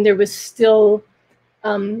there was still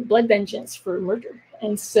blood vengeance for murder,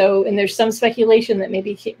 and there's some speculation that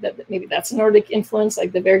maybe that's a Nordic influence,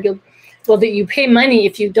 like the Vergil. Well, that you pay money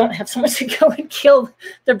if you don't have someone to go and kill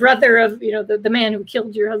the brother of, the man who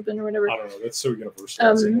killed your husband or whatever. I don't know. That's so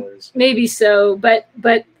universal in ways. Maybe so, but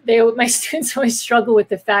my students always struggle with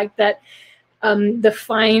the fact that the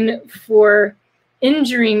fine for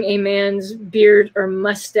injuring a man's beard or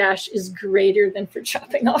mustache is greater than for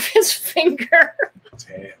chopping off his finger.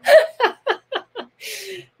 Damn.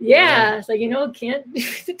 Yeah, it's like, can't do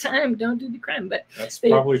the time, don't do the crime. But that's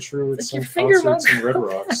probably true with some concerts in Red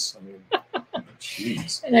Rocks. I mean,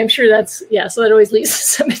 jeez. And I'm sure so that always leads to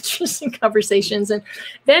some interesting conversations. And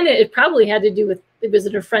then it probably had to do with, it was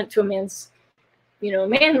an affront to a man's,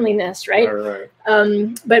 manliness, right? All right.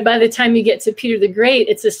 But by the time you get to Peter the Great,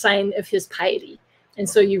 it's a sign of his piety. And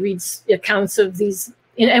so you read accounts of these,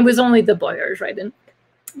 and it was only the boyars, right? And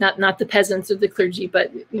not the peasants or the clergy,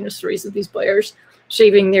 but stories of these boyars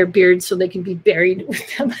shaving their beards so they can be buried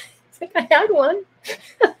with them. It's like, I had one.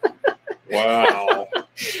 Wow. I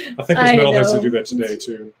think there's metalheads that do that today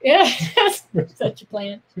too. Yeah, such a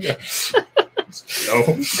plan. Yeah. No.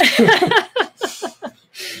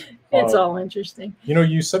 It's all interesting.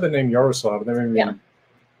 You said the name Yaroslav, and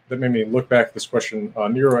that made me look back at this question.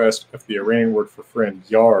 Nero asked if the Iranian word for friend,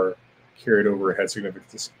 Yar, carried over, had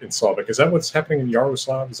significance in Slavic. Is that what's happening in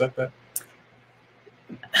Yaroslav? Is that?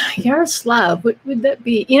 Yaroslav, what would that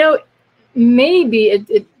be? Maybe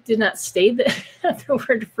it did not stay the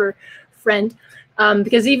word for friend,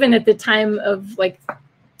 because even at the time of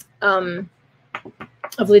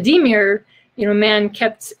Vladimir, man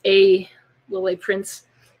kept a prince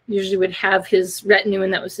usually would have his retinue,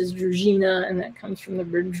 and that was his druzhina, and that comes from the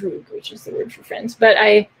word drug, which is the word for friends. But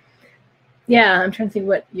I'm trying to think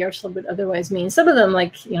what Yaroslav would otherwise mean. Some of them,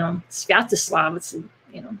 like Sviatoslav, it's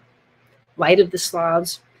light of the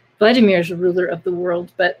Slavs. Vladimir is a ruler of the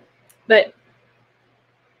world, but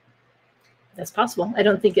that's possible. I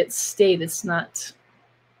don't think it stayed. It's not.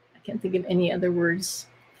 I can't think of any other words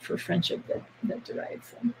for friendship that derive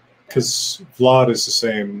from. Because Vlad is the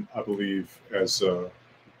same, I believe, as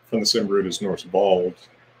from the same root as Norse bald,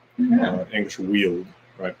 English wield,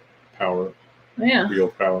 right? Power. Yeah.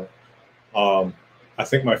 Wield power. I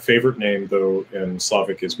think my favorite name, though, in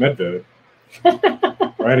Slavic is Medved.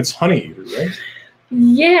 Right? It's honey eater, right?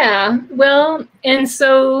 Yeah. Well, and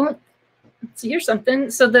so here's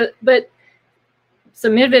something. So Medved,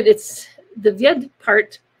 it's the Ved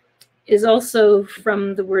part is also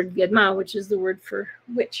from the word Vedma, which is the word for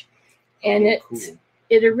witch. And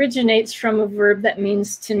it originates from a verb that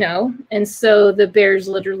means to know. And so the bear is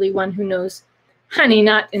literally one who knows honey,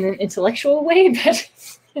 not in an intellectual way, but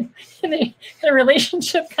in a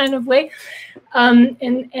relationship kind of way. And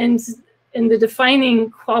the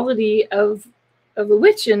defining quality of a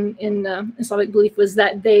witch in Slavic belief was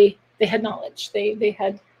that they had knowledge. They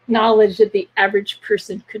had knowledge that the average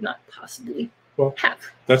person could not possibly have.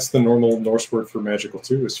 That's the normal Norse word for magical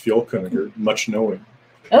too, is fjolkunniger, much knowing.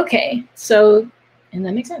 Okay, and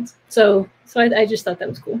that makes sense. So I just thought that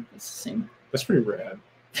was cool. It's the same. That's pretty rad.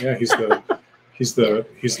 Yeah, he's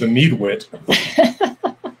the meadwit.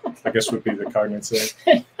 I guess would be the cognates there.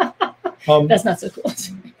 That's not so cool.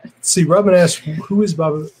 See, Robin asked, who is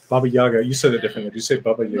Baba Yaga? You said it differently. Did you say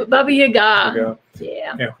Baba Yaga? Baba Yaga.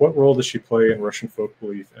 Yeah. And what role does she play in Russian folk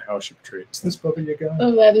belief, and how is she portrayed? Is this Baba Yaga?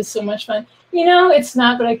 Oh, that is so much fun. You know, it's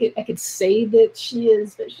not, but I could say that she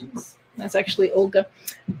is, but that's actually Olga.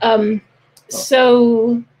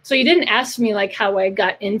 So you didn't ask me like how I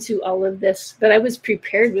got into all of this, but I was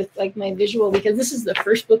prepared with like my visual, because this is the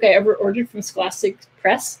first book I ever ordered from Scholastic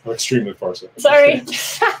Press. Oh, extremely farcical. Sorry.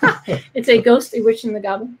 It's a Ghost, a Witch, and the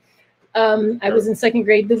Goblin. I was in second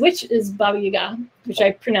grade. The witch is Baba Yaga, which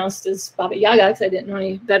I pronounced as Baba Yaga because I didn't know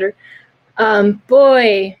any better.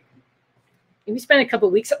 Boy, we spent a couple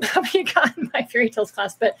of weeks at Baba Yaga in my fairy tales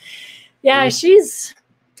class, but yeah, she's.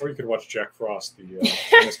 Or you could watch Jack Frost, the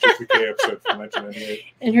MSG3K episode from 1998.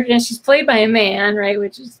 And she's played by a man, right?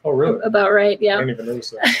 Which is about right. Yeah. I didn't even notice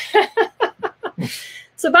that.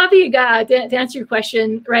 So Baba Yaga, to answer your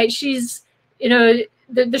question, right? She's, you know,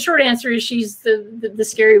 the short answer is she's the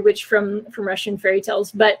scary witch from Russian fairy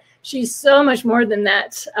tales, but she's so much more than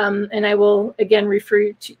that. And I will again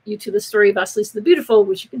refer you to the story of Vasilisa the Beautiful,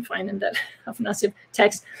 which you can find in that Afanasyev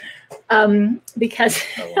text, because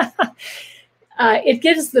it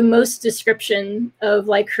gives the most description of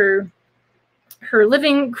like her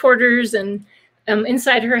living quarters and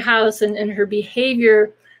inside her house and her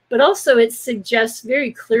behavior, but also it suggests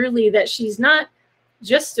very clearly that she's not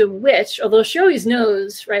just a witch, although she always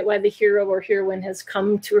knows, right, why the hero or heroine has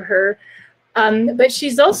come to her. But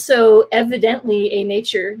she's also evidently a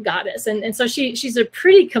nature goddess. And so she's a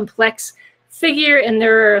pretty complex figure, and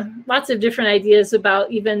there are lots of different ideas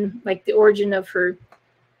about even like the origin of her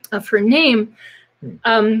name.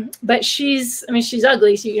 But she's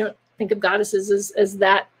ugly, so you don't think of goddesses as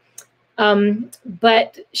that.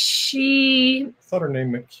 But she... I thought her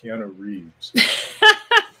name meant Keanu Reeves.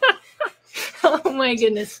 Oh my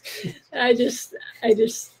goodness. I just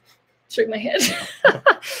shook my head.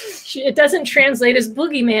 It doesn't translate as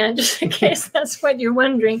boogeyman, just in case that's what you're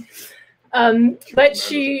wondering. But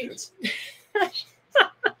she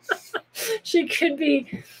could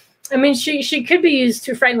be, I mean, she could be used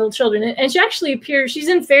to frighten little children. And she actually appears, she's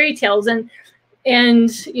in fairy tales. And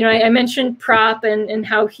you know, I mentioned Prop and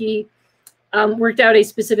how he worked out a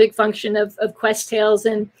specific function of quest tales.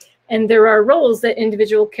 And there are roles that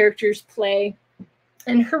individual characters play.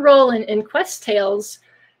 And her role in Quest Tales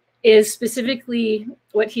is specifically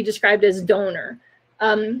what he described as donor.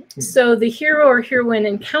 So the hero or heroine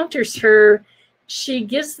encounters her, she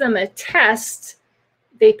gives them a test,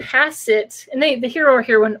 they pass it, and the hero or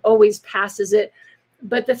heroine always passes it.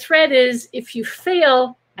 But the thread is, if you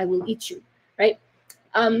fail, I will eat you, right?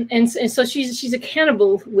 And so she's a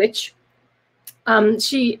cannibal witch.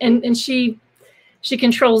 She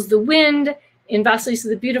controls the wind. In Vasilisa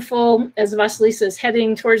the Beautiful, as Vasilisa is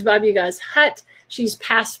heading towards Baba Yaga's hut, she's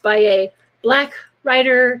passed by a black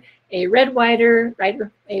rider, a red rider,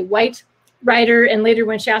 a white rider, and later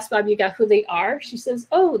when she asks Baba Yaga who they are, she says,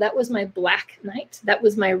 "Oh, that was my black night. That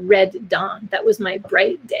was my red dawn. That was my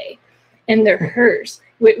bright day." And they're hers,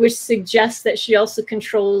 which suggests that she also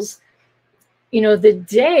controls, you know, the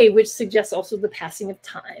day, which suggests also the passing of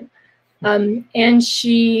time. And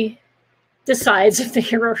she decides if the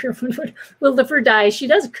hero will live or die. She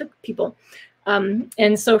does cook people.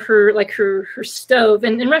 And so her stove,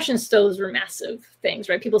 and Russian stoves were massive things,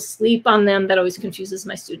 right? People sleep on them. That always confuses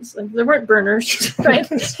my students. Like, there weren't burners, right?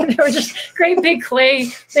 They were just great big clay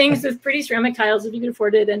things with pretty ceramic tiles if you could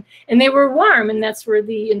afford it. And they were warm, and that's where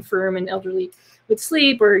the infirm and elderly would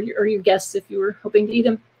sleep, or your guests if you were hoping to eat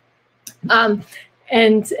them.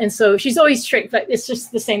 And so she's always tricked, but it's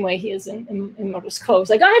just the same way he is in Modus Cove.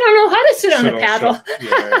 Like, I don't know how to sit on a paddle.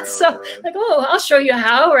 Yeah, so right. like, oh, I'll show you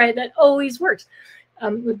how, right? That always works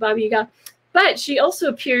with Baba Yaga. But she also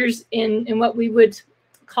appears in what we would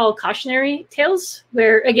call cautionary tales,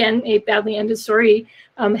 where, again, a badly ended story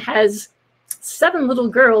has 7 little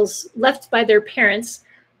girls left by their parents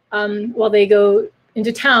while they go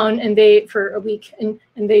into town, and for a week, and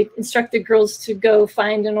they instruct the girls to go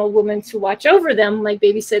find an old woman to watch over them, like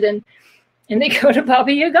babysit, and they go to Baba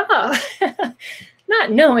Yaga,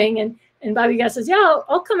 not knowing, and Baba Yaga says, "Yeah,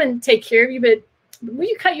 I'll come and take care of you, but will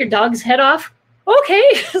you cut your dog's head off?"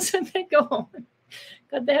 Okay. So they go home and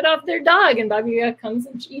cut the head off their dog, and Baba Yaga comes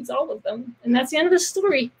and she eats all of them, and that's the end of the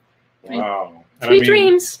story. Right? Wow. Sweet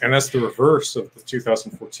dreams. And that's the reverse of the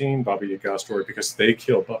 2014 Baba Yaga story, because they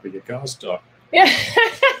kill Baba Yaga's dog. Yeah.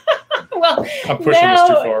 Well, I'm pushing this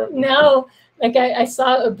too far. No, like I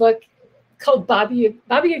saw a book called Baba Yaga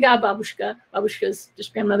Babushka. Babushka's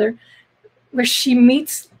just grandmother, where she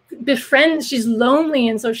befriends. She's lonely,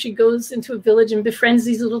 and so she goes into a village and befriends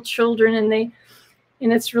these little children, and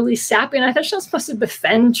and it's really sappy. And I thought she was supposed to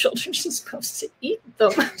befriend children. She's supposed to eat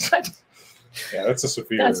them. Yeah, that's a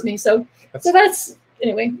severe. That's me. So that's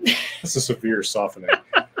anyway. That's a severe softening.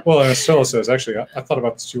 Well, and Stella says, actually, I thought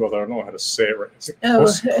about this too, although I don't know how to say it right. Is it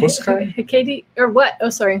Kuskei? Katie, or what? Oh,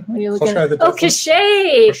 sorry. When you're looking at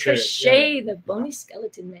Cachet, the bony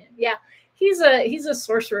skeleton man. Yeah, he's a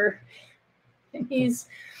sorcerer, and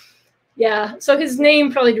so his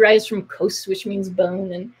name probably derives from kos, which means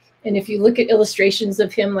bone, and if you look at illustrations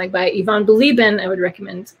of him, like by Ivan Bilibin, I would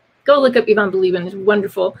recommend go look up Ivan Bilibin. It's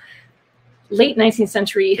wonderful. Late 19th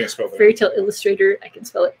century fairy tale illustrator. I can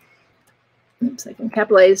spell it. Oops, I can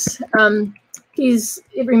capitalize.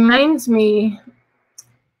 It reminds me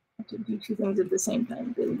to do two things at the same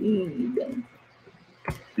time. Bilibin.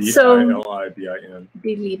 B-I-L-I-B-I-N.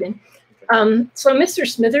 Bilibin. So Mr.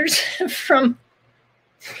 Smithers from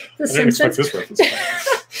The Simpsons.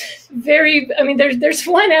 There's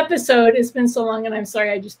one episode, it's been so long, and I'm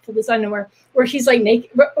sorry, I just pulled this on nowhere, where he's like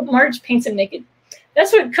naked. Marge paints him naked.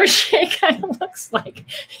 That's what Crochet kind of looks like.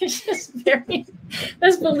 It's just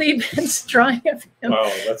that's Bilibin's drawing of him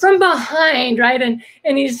from behind, right? And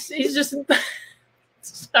he's just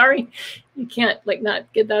sorry, you can't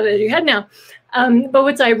not get that out of your head now. But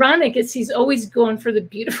what's ironic is he's always going for the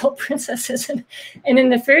beautiful princesses, and in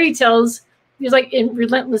the fairy tales, he's like in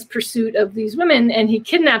relentless pursuit of these women, and he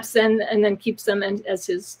kidnaps them and then keeps them as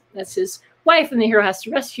his wife, and the hero has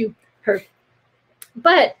to rescue her.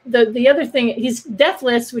 But the other thing, he's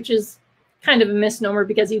deathless, which is kind of a misnomer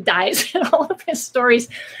because he dies in all of his stories,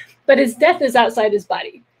 but his death is outside his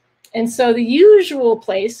body. And so the usual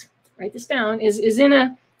place, write this down, is in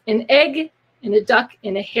an egg, in a duck,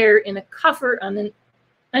 in a hare, in a coffer,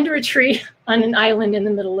 under a tree, on an island in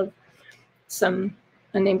the middle of some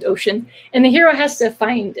unnamed ocean. And the hero has to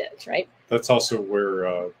find it, right? That's also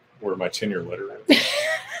where my tenure letter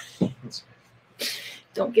is.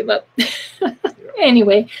 Don't give up.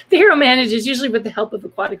 Anyway, the hero manages, usually with the help of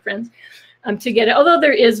aquatic friends, to get it. Although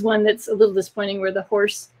there is one that's a little disappointing where the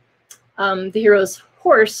horse, the hero's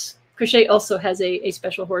horse, Crochet also has a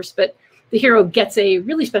special horse, but the hero gets a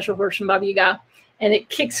really special horse from Baba Yaga, and it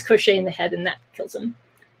kicks Crochet in the head, and that kills him.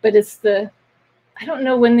 But I don't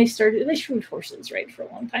know when they started. They shoot horses, right, for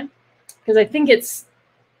a long time, because I think it's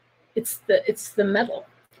the metal,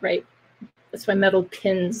 right? That's why metal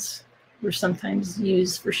pins were sometimes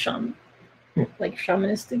used for like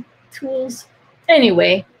shamanistic tools.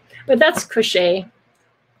 Anyway, but that's Crochet.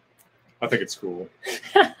 I think it's cool.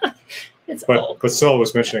 It's but old. But Stella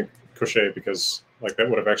was mentioning Crochet because that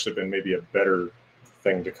would have actually been maybe a better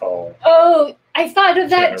thing to call. Oh, I thought of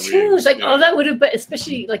that too. It's like, yeah. that would have been,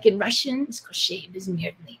 especially like in Russian, it's Crochet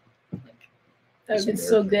Безмерный. That would have been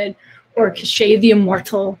so good. Or Crochet the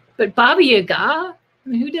Immortal. But Baba Yaga,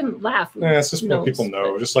 who didn't laugh? Yeah, it's just what people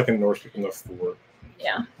know. Just like in Norse, people know Thor.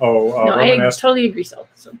 Yeah. Oh, no, I totally agree. So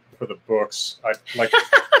for the books, I like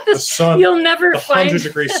the sun. You'll never find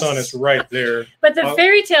 100-degree sun is right there. But the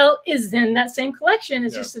fairy tale is in that same collection.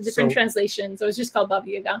 It's just a different translation. So it's just called Baba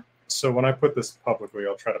Yaga. So when I put this publicly,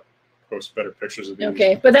 I'll try to post better pictures of these.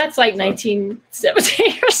 Okay, but that's like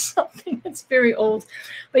 1970 or something. It's very old.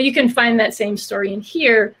 But you can find that same story in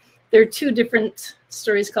here. There are two different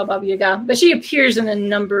stories called Baba Yaga, but she appears in a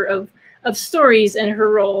number of stories, and her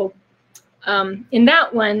role in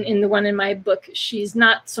that one, in the one in my book, she's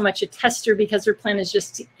not so much a tester because her plan is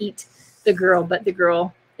just to eat the girl, but the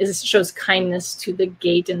girl shows kindness to the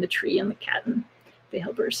gate and the tree and the cat, and they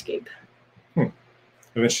help her escape. And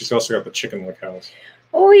then she's also got the chicken in the house.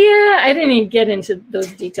 Oh yeah, I didn't even get into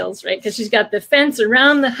those details, right? Because she's got the fence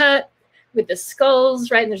around the hut with the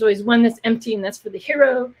skulls, right? And there's always one that's empty, and that's for the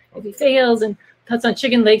hero if he fails, and puts on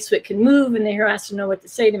chicken legs so it can move, and the hero has to know what to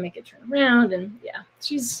say to make it turn around. And yeah,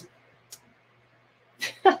 she's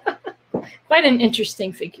quite an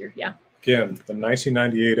interesting figure. Yeah. Again, the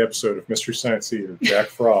 1998 episode of Mystery Science Theater, Jack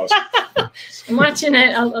Frost. I'm watching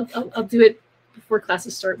it. I'll do it before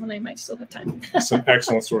classes start when I might still have time. It's an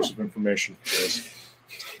excellent source of information for this.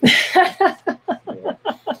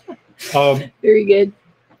 Very good.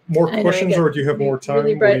 More questions, or do you have more time?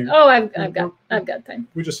 Really I've got time.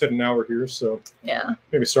 We just had an hour here, so yeah,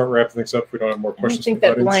 maybe start wrapping things up if we don't have more questions. I think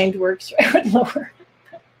that blind works right lower.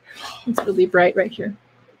 It's really bright right here.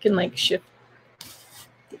 You can like shift.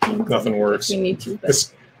 Nothing works. We need to.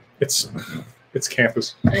 But it's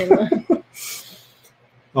campus. I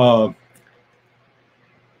know.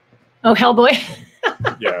 Oh, Hellboy.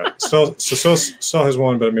 Yeah. So has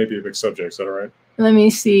one, but it may be a big subject. Is that all right? Let me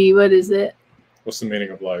see. What is it? What's the meaning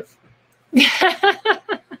of life?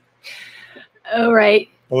 All right.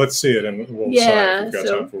 Well, let's see it, and we'll decide if we've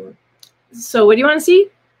got time for it. So what do you want to see?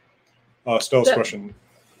 Stella's question.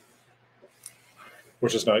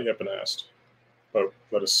 which has not yet been asked. But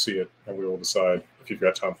let us see it, and we will decide if you've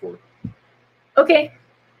got time for it. Okay,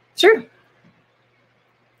 sure.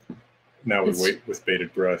 Now we wait with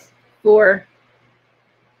bated breath. For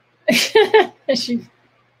I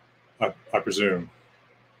presume.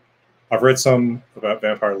 I've read some about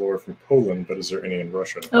vampire lore from Poland, but is there any in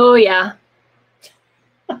Russia? Oh, yeah.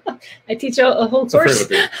 I teach a whole course.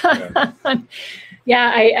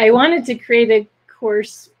 Yeah, I wanted to create a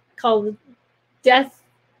course called Death,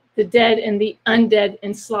 the Dead, and the Undead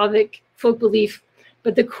in Slavic Folk Belief,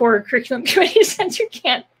 but the core curriculum committee said you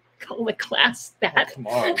can't call the class that. Oh, come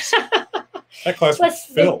on. That class was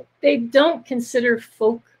filled. They don't consider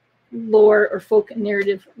folklore or folk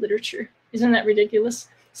narrative literature. Isn't that ridiculous?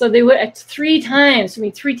 So they would three times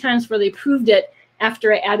where they proved it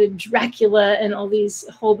after I added Dracula and all these,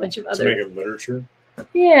 a whole bunch of other. To make it literature?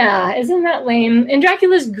 Yeah, isn't that lame? And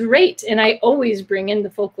Dracula's great, and I always bring in the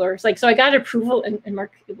folklore. It's like, so I got approval, and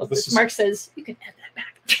Mark, Mark says, you can add that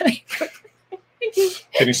back.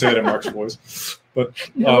 Can you say that in Mark's voice? But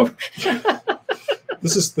no.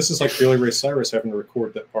 This is like Billy Ray Cyrus having to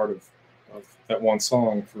record that part of that one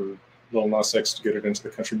song for Lil Nas X to get it into the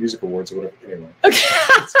Country Music Awards or whatever. Anyway.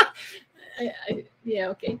 Okay. Yeah,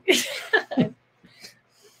 okay.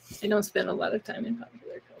 I don't spend a lot of time in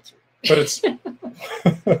popular culture. But it's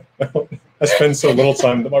I spend so little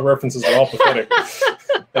time that my references are all pathetic,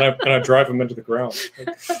 and I drive them into the ground.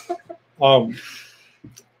 All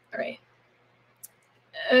right.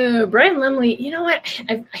 Brian Lemley, you know what?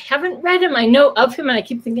 I haven't read him. I know of him, and I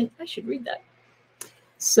keep thinking I should read that.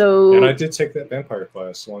 So. And I did take that vampire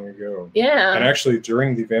class long ago. Yeah. And actually,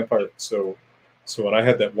 during the vampire, so when I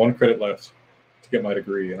had that one credit left to get my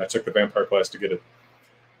degree, and I took the vampire class to get it,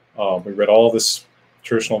 we read all this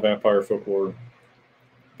traditional vampire folklore,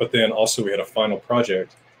 but then also we had a final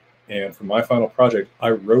project, and for my final project,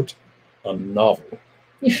 I wrote a novel.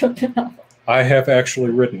 You wrote a novel. I have actually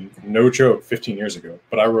written, no joke, 15 years ago,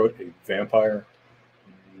 but I wrote a vampire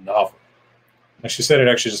novel. And she said it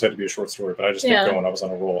actually just had to be a short story, but I just kept going. I was on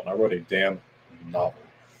a roll, and I wrote a damn novel.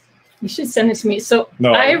 You should send it to me. So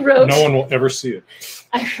no, I wrote. No one will ever see it.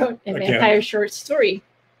 I wrote a vampire short story,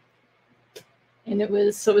 and it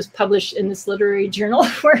was published in this literary journal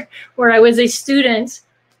where I was a student,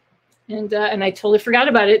 and I totally forgot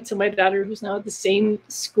about it until my daughter, who's now at the same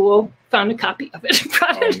school, found a copy of it and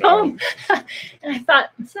brought it home. And I thought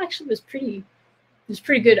this actually was pretty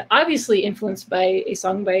good. Obviously influenced by a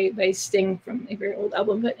song by Sting from a very old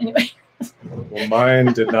album, but anyway. Well,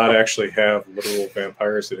 mine did not actually have literal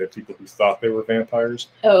vampires. It had people who thought they were vampires.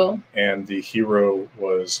 Oh. And the hero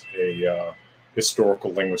was a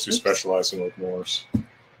historical linguist who specialized in Old Norse.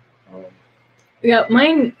 Yeah,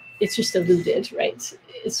 mine, it's just alluded, right?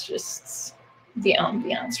 It's just the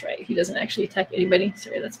ambiance, right? He doesn't actually attack anybody.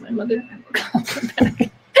 Sorry, that's my mother. I will call her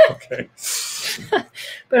back. Okay.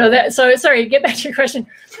 But sorry, get back to your question.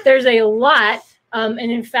 There's a lot, and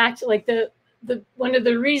in fact, like the one of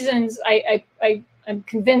the reasons I'm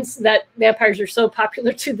convinced that vampires are so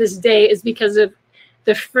popular to this day is because of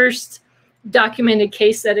the first documented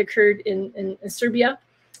case that occurred in Serbia,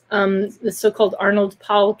 the so-called Arnold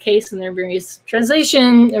Paul case, and there are various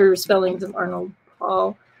translation or spellings of Arnold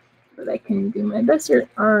Paul, but I can do my best here.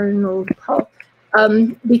 Arnold Paul,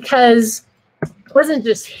 because it wasn't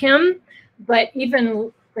just him, but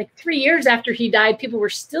even like 3 years after he died, people were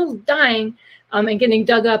still dying and getting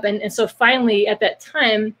dug up. And so finally, at that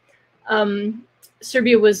time,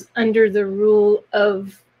 Serbia was under the rule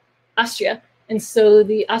of Austria. And so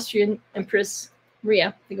the Austrian Empress, Maria,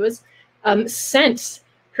 I think it was, sent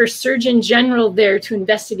her Surgeon General there to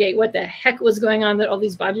investigate what the heck was going on, that all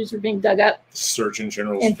these bodies were being dug up. Surgeon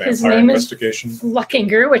General's and vampire investigation.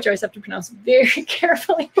 Fluckinger, which I always have to pronounce very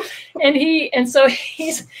carefully. And a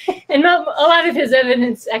lot of his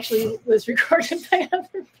evidence actually was recorded by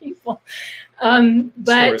other people.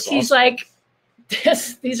 But he's like,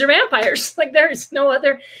 these are vampires. Like, there is no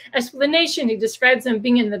other explanation. He describes them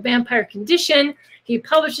being in the vampire condition. He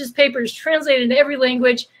publishes papers translated into every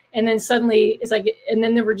language. And then suddenly it's like, and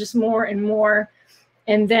then there were just more and more.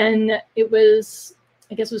 And then it was,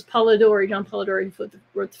 I guess it was Polidori, John Polidori, who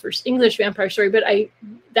wrote the first English vampire story. But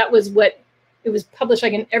that was what it was published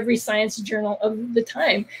like in every science journal of the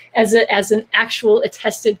time as an actual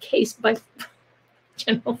attested case by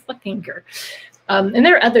General Fluckinger. And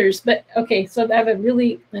there are others, but okay. So I have a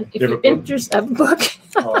really, if you're interested, I have a book.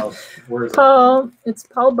 Where is Paul? It's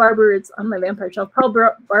Paul Barber. It's on my vampire shelf. Paul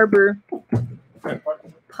Barber.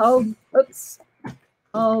 Paul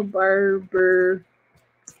Barber.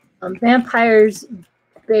 Vampires,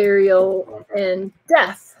 Burial, and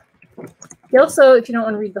Death. He also, if you don't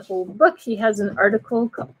want to read the whole book, he has an article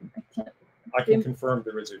called, I can't I can confirm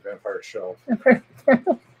there is a vampire shelf. Okay.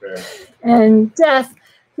 And death.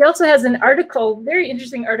 He also has an article, very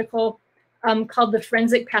interesting article, called The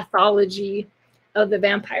Forensic Pathology of the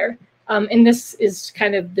Vampire. And this is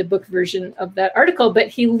kind of the book version of that article, but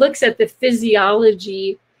he looks at the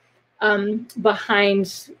physiology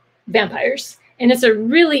behind vampires. And it's a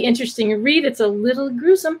really interesting read. It's a little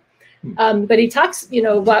gruesome. But he talks,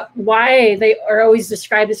 about why they are always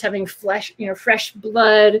described as having fresh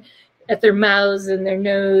blood at their mouths and their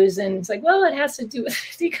nose. And it's like, well, it has to do with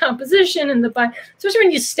decomposition and the body, especially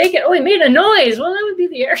when you stake it. Oh, it made a noise. Well, that would be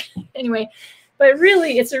the air. Anyway, but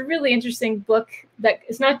really, it's a really interesting book that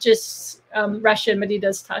is not just Russian, but he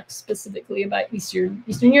does talk specifically about Eastern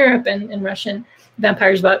Europe and Russian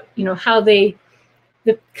vampires, about, how the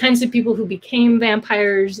kinds of people who became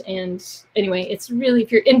vampires. And anyway, it's really,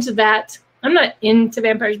 if you're into that, I'm not into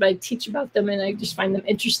vampires, but I teach about them and I just find them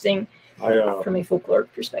interesting from a folklore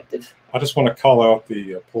perspective. I just want to call out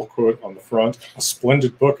the pull quote on the front, a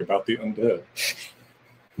splendid book about the undead.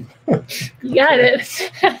 You got it.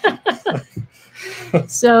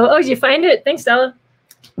 So, did you find it? Thanks, Stella.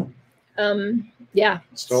 Yeah.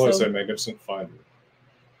 Stella is a magnificent finder.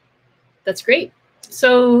 That's great.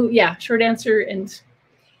 So, yeah, short answer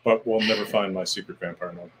But we'll never find my secret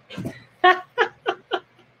vampire novel.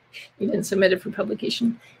 You didn't submit it for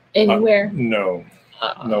publication anywhere? No.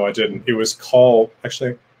 No, I didn't. It was called,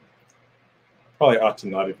 actually, probably ought to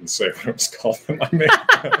not even say what it was called. I may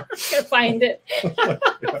find it.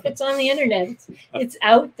 It's on the internet. It's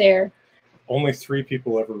out there. Only 3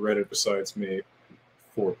 people ever read it besides me.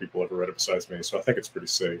 4 people ever read it besides me, so I think it's pretty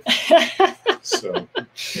safe. So,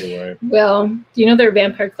 anyway. Well, there are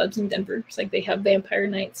vampire clubs in Denver. It's like they have vampire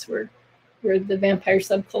nights where the vampire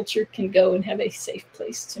subculture can go and have a safe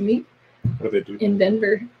place to meet. What do they do in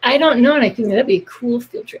Denver? I don't know, and I think that'd be a cool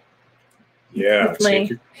field trip. Yeah.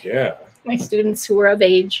 My students who are of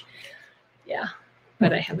age. Yeah.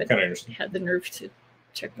 But I haven't had the nerve to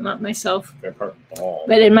check them out myself. Vampire ball.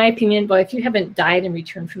 But in my opinion, if you haven't died and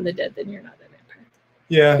returned from the dead, then you're not a vampire.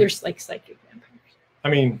 Yeah. There's like psychic vampires. I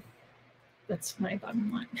mean, that's my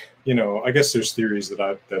bottom line. I guess there's theories that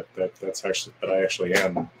I actually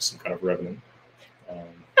am some kind of revenant.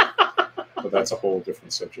 But that's a whole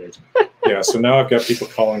different subject. Yeah, so now I've got people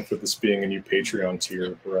calling for this being a new Patreon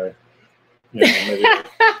tier where I, maybe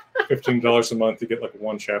 $15 a month to get like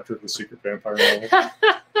one chapter of the secret vampire novel.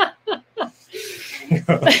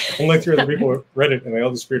 Only 3 other people read it, and they all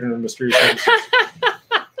disappeared into mysterious places.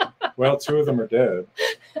 Well, 2 of them are dead.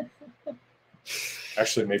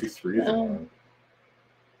 Actually, maybe 3 of them are.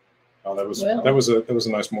 Oh, that was a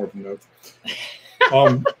nice morbid note.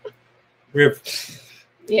 We have.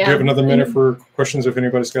 Yeah. Do you have another minute for questions if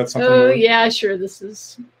anybody's got something? Oh, yeah, sure. This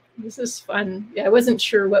is fun. Yeah, I wasn't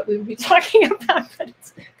sure what we would be talking about, but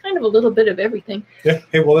it's kind of a little bit of everything. Yeah.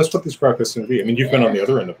 Hey, well, that's what this broadcast is going to be. I mean, you've been on the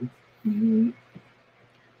other end of them. Mm-hmm.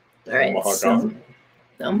 All right.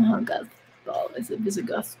 The Omaha Goth ball is a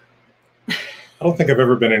Visigoth. I don't think I've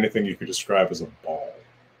ever been anything you could describe as a ball.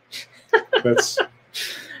 That's.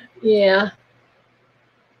 Yeah.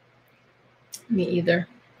 Me either.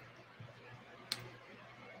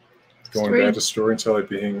 Going back to storytelling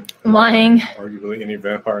being lying. Arguably any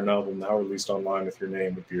vampire novel now released online with your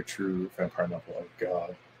name would be a true vampire novel. Oh,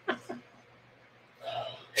 God.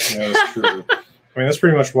 Yeah, that's true. I mean, that's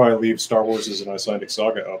pretty much why I leave Star Wars as an Icelandic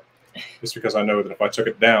saga up. It's because I know that if I took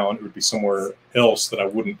it down, it would be somewhere else that I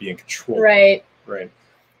wouldn't be in control. Right. Right.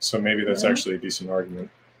 So maybe that's actually a decent argument.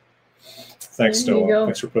 Thanks, Stella.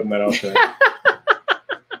 Thanks for putting that out there.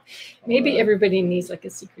 Maybe everybody needs like a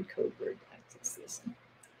secret code word to access this.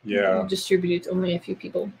 Yeah. Distribute it to only a few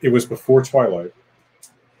people. It was before Twilight.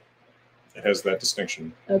 It has that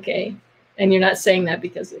distinction. Okay. And you're not saying that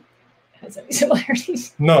because it has any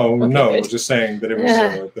similarities? No, okay, no. I was just saying that it was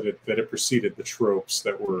that it preceded the tropes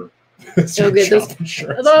that were. So good.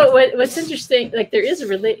 Although what's interesting, like there is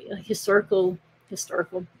a historical,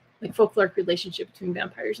 like folkloric relationship between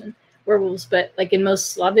vampires and werewolves, but like in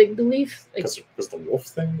most Slavic belief, like was the wolf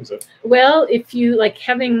thing? Is it? Well, if you like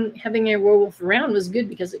having a werewolf around was good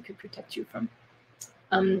because it could protect you from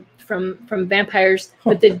vampires. Huh.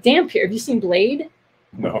 But the Dampier, have you seen Blade?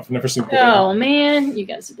 No, I've never seen Blade. Oh man, you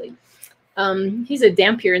gotta see Blade. He's a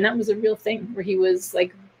Dampier, and that was a real thing where he was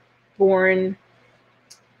like born.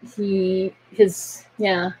 He's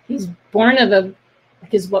born of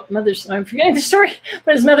I'm forgetting the story,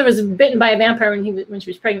 but his mother was bitten by a vampire when she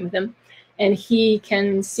was pregnant with him, and he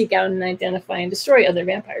can seek out and identify and destroy other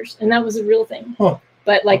vampires, and that was a real thing. Huh.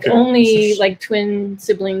 But like only like twin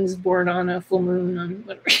siblings born on a full moon on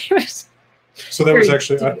whatever it was. So that was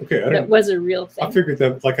actually okay. That was a real thing. I figured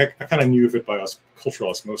that, like, I kind of knew of it by cultural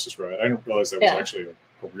osmosis, right? I didn't realize that was actually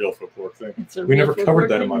a real folklore thing. We never covered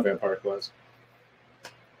that in my vampire class.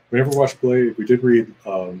 We never watched Blade. We did read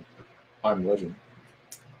I'm Legend.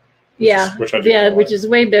 Which is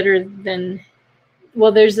way better than.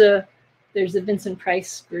 Well, there's a Vincent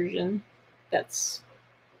Price version that's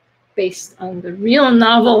based on the real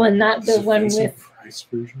novel and not the one with Price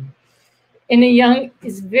version. And Young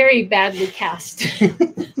is very badly cast,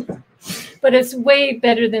 but it's way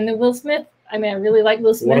better than the Will Smith. I mean, I really like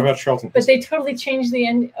Will Smith. What about Charlton? But they totally changed the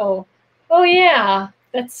end. Oh yeah,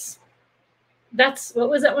 that's what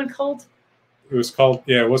was that one called? It was called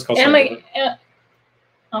Armageddon.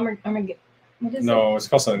 What is it? It's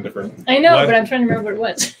called something different. I know, but I'm trying to remember what it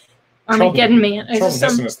was. Armageddon Man. Charlton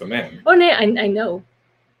Heston is the man. Oh no, I know.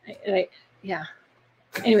 Yeah.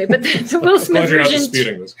 Anyway, but the Will Smith version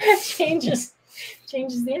changes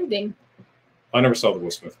the ending. I never saw the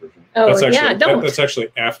Will Smith version. Oh, that's actually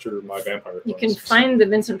after my vampire class. You can find the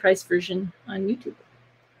Vincent Price version on YouTube.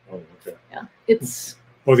 Oh, okay. Yeah, it's.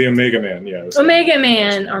 Oh, the Omega Man, yeah. Omega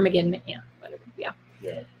Man, Armageddon Man, yeah, whatever. Yeah.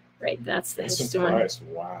 Yeah. Right, that's the Vincent Price.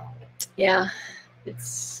 Wow. Yeah,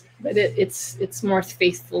 it's more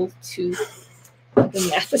faithful to the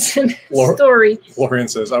Matheson story. Lorian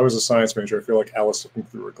says, "I was a science major. I feel like Alice looking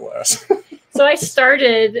through a glass." So I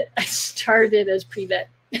started as pre-vet.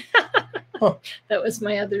 Huh. That was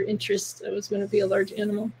my other interest. I was going to be a large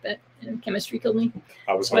animal vet, and chemistry killed me.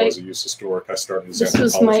 I was always a use historic. I started as This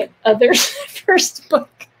was my other first book.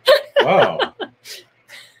 Wow.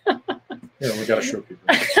 Yeah, we got to show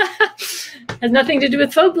people. Has nothing to do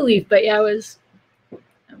with folk belief, but yeah, I was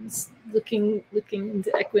looking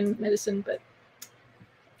into equine medicine, but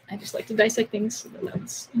I just like to dissect things. So that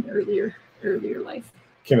was in earlier life.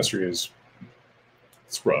 Chemistry it's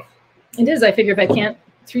rough. It is. I figure if I can't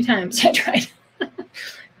 3 times, I tried. I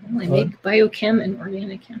make biochem and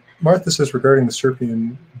organic chem. Martha says, regarding the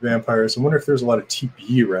Serpian vampires, I wonder if there's a lot of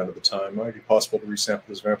TB around at the time. Might it be possible to resample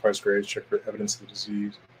those vampires' graves, check for evidence of the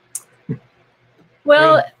disease?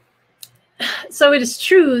 Well, so it is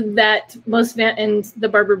true that and the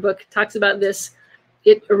Barber book talks about this.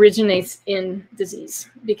 It originates in disease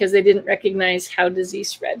because they didn't recognize how disease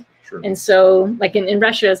spread. Sure. And so, like in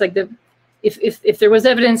Russia, it's like if there was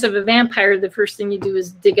evidence of a vampire, the first thing you do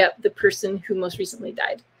is dig up the person who most recently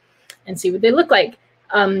died and see what they look like.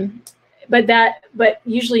 But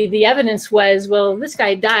usually the evidence was, well, this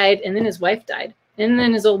guy died, and then his wife died, and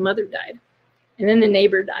then his old mother died, and then the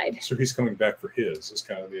neighbor died. So he's coming back for his, is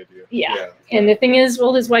kind of the idea. Yeah. And the thing is,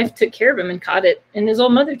 well, his wife took care of him and caught it, and his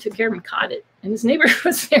old mother took care of him and caught it, and his neighbor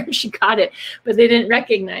was there and she caught it, but they didn't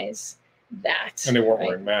recognize that. And they weren't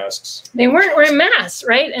wearing masks. They weren't wearing masks,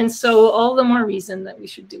 right? And so all the more reason that we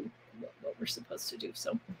should do what we're supposed to do.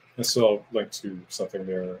 So. And so link to something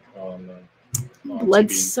there on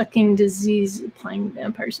blood-sucking disease, applying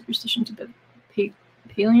vampire superstition to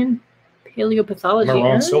paleopathology. Am I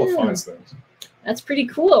wrong? Still finds things. That's pretty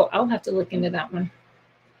cool. I'll have to look into that one.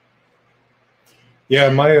 Yeah,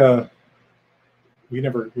 we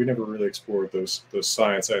never really explored those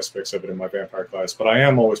science aspects of it in my vampire class, but I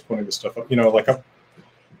am always pointing this stuff up. Like I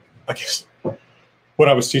guess when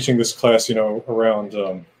I was teaching this class, around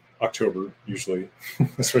October usually,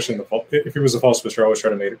 especially in the fall. If it was a fall semester, I always try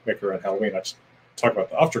to make it around Halloween. I just talk about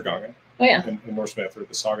the Aftergang in Norse Math or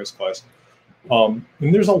the Sagas class. And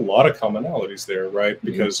there's a lot of commonalities there, right? Mm-hmm.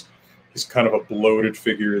 Because he's kind of a bloated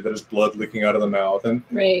figure that has blood leaking out of the mouth, and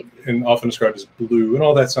often described as blue, and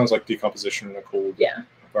all that sounds like decomposition in a cold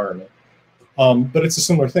environment. But it's a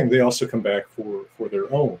similar thing. They also come back for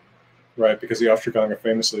their own, right? Because the Aftergang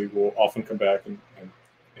famously will often come back and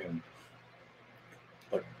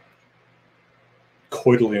like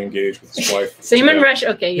coitally engage with his wife. Same in Russia.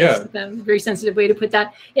 Okay, yes, that's a very sensitive way to put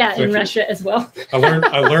that. Yeah, in Russia as well. I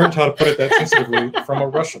learned how to put it that sensitively from a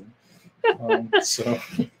Russian.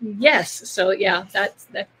 Yes, so yeah, that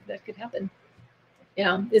could happen.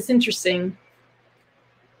 Yeah, it's interesting,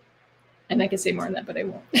 and I can say more on that, but I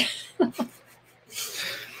won't.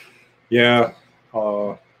 Yeah,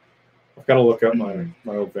 I've got to look up my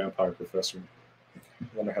old vampire professor. I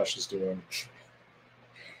wonder how she's doing.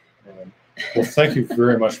 Well, thank you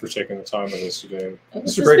very much for taking the time with us today.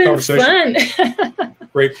 This is a great conversation. Fun.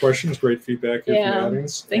 Great questions, great feedback here from the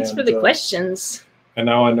audience. Thanks for the questions. And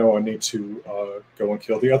now I know I need to go and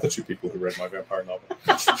kill the other 2 people who read my vampire novel.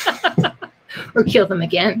 Or kill them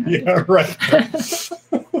again. Yeah, right.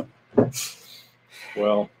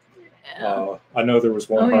 Well, I know there was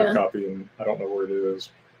one hard copy, and I don't know where it is.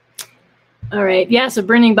 All right. Yeah. So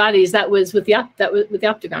burning bodies. That was with the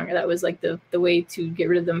optogonger. That was like the way to get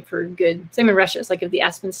rid of them for good. Same in Russia. It's like if the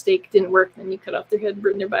aspen stake didn't work, then you cut off their head,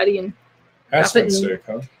 burn their body, and aspen stake,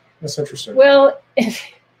 huh? That's interesting. Well,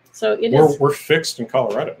 so it is. We're fixed in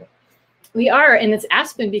Colorado. We are, and it's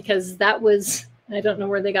aspen because that was. I don't know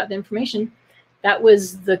where they got the information. That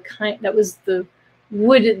was the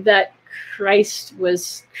wood that Christ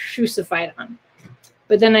was crucified on.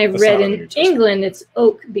 But then I read in England it's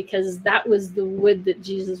oak because that was the wood that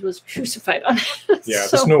Jesus was crucified on. Yeah,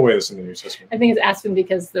 so, there's no way that's in the New Testament. I think it's aspen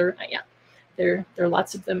because there are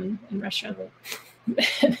lots of them in Russia.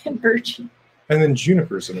 And birch. And then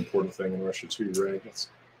juniper is an important thing in Russia too, right?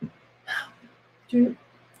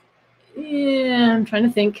 Yeah, I'm trying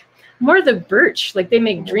to think. More the birch, like they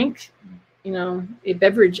make drink, a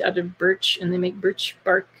beverage out of birch, and they make birch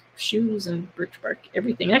bark shoes and birch bark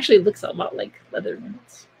everything. It actually looks a lot like leather when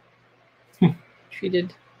it's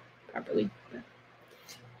treated properly.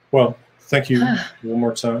 Well, thank you one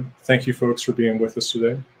more time. Thank you, folks, for being with us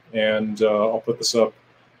today. And I'll put this up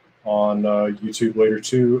on YouTube later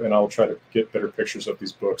too, and I'll try to get better pictures of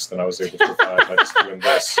these books than I was able to find by just doing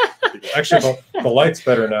this. Actually, the light's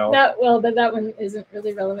better now. But that one isn't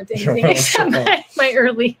really relevant to anything except my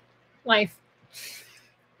early life.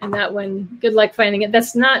 And that one, good luck finding it.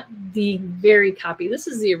 That's not the very copy. This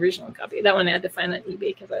is the original copy. That one I had to find on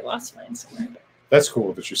eBay because I lost mine somewhere. That's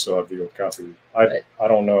cool that you still have the old copy. I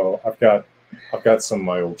don't know. I've got some of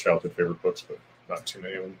my old childhood favorite books, but not too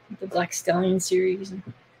many of them. The Black Stallion series and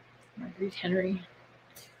Marguerite Henry.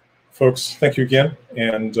 Folks, thank you again.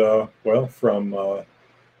 And from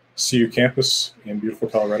CU campus in beautiful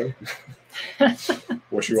Colorado,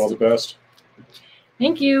 wish you all the best.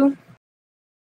 Thank you.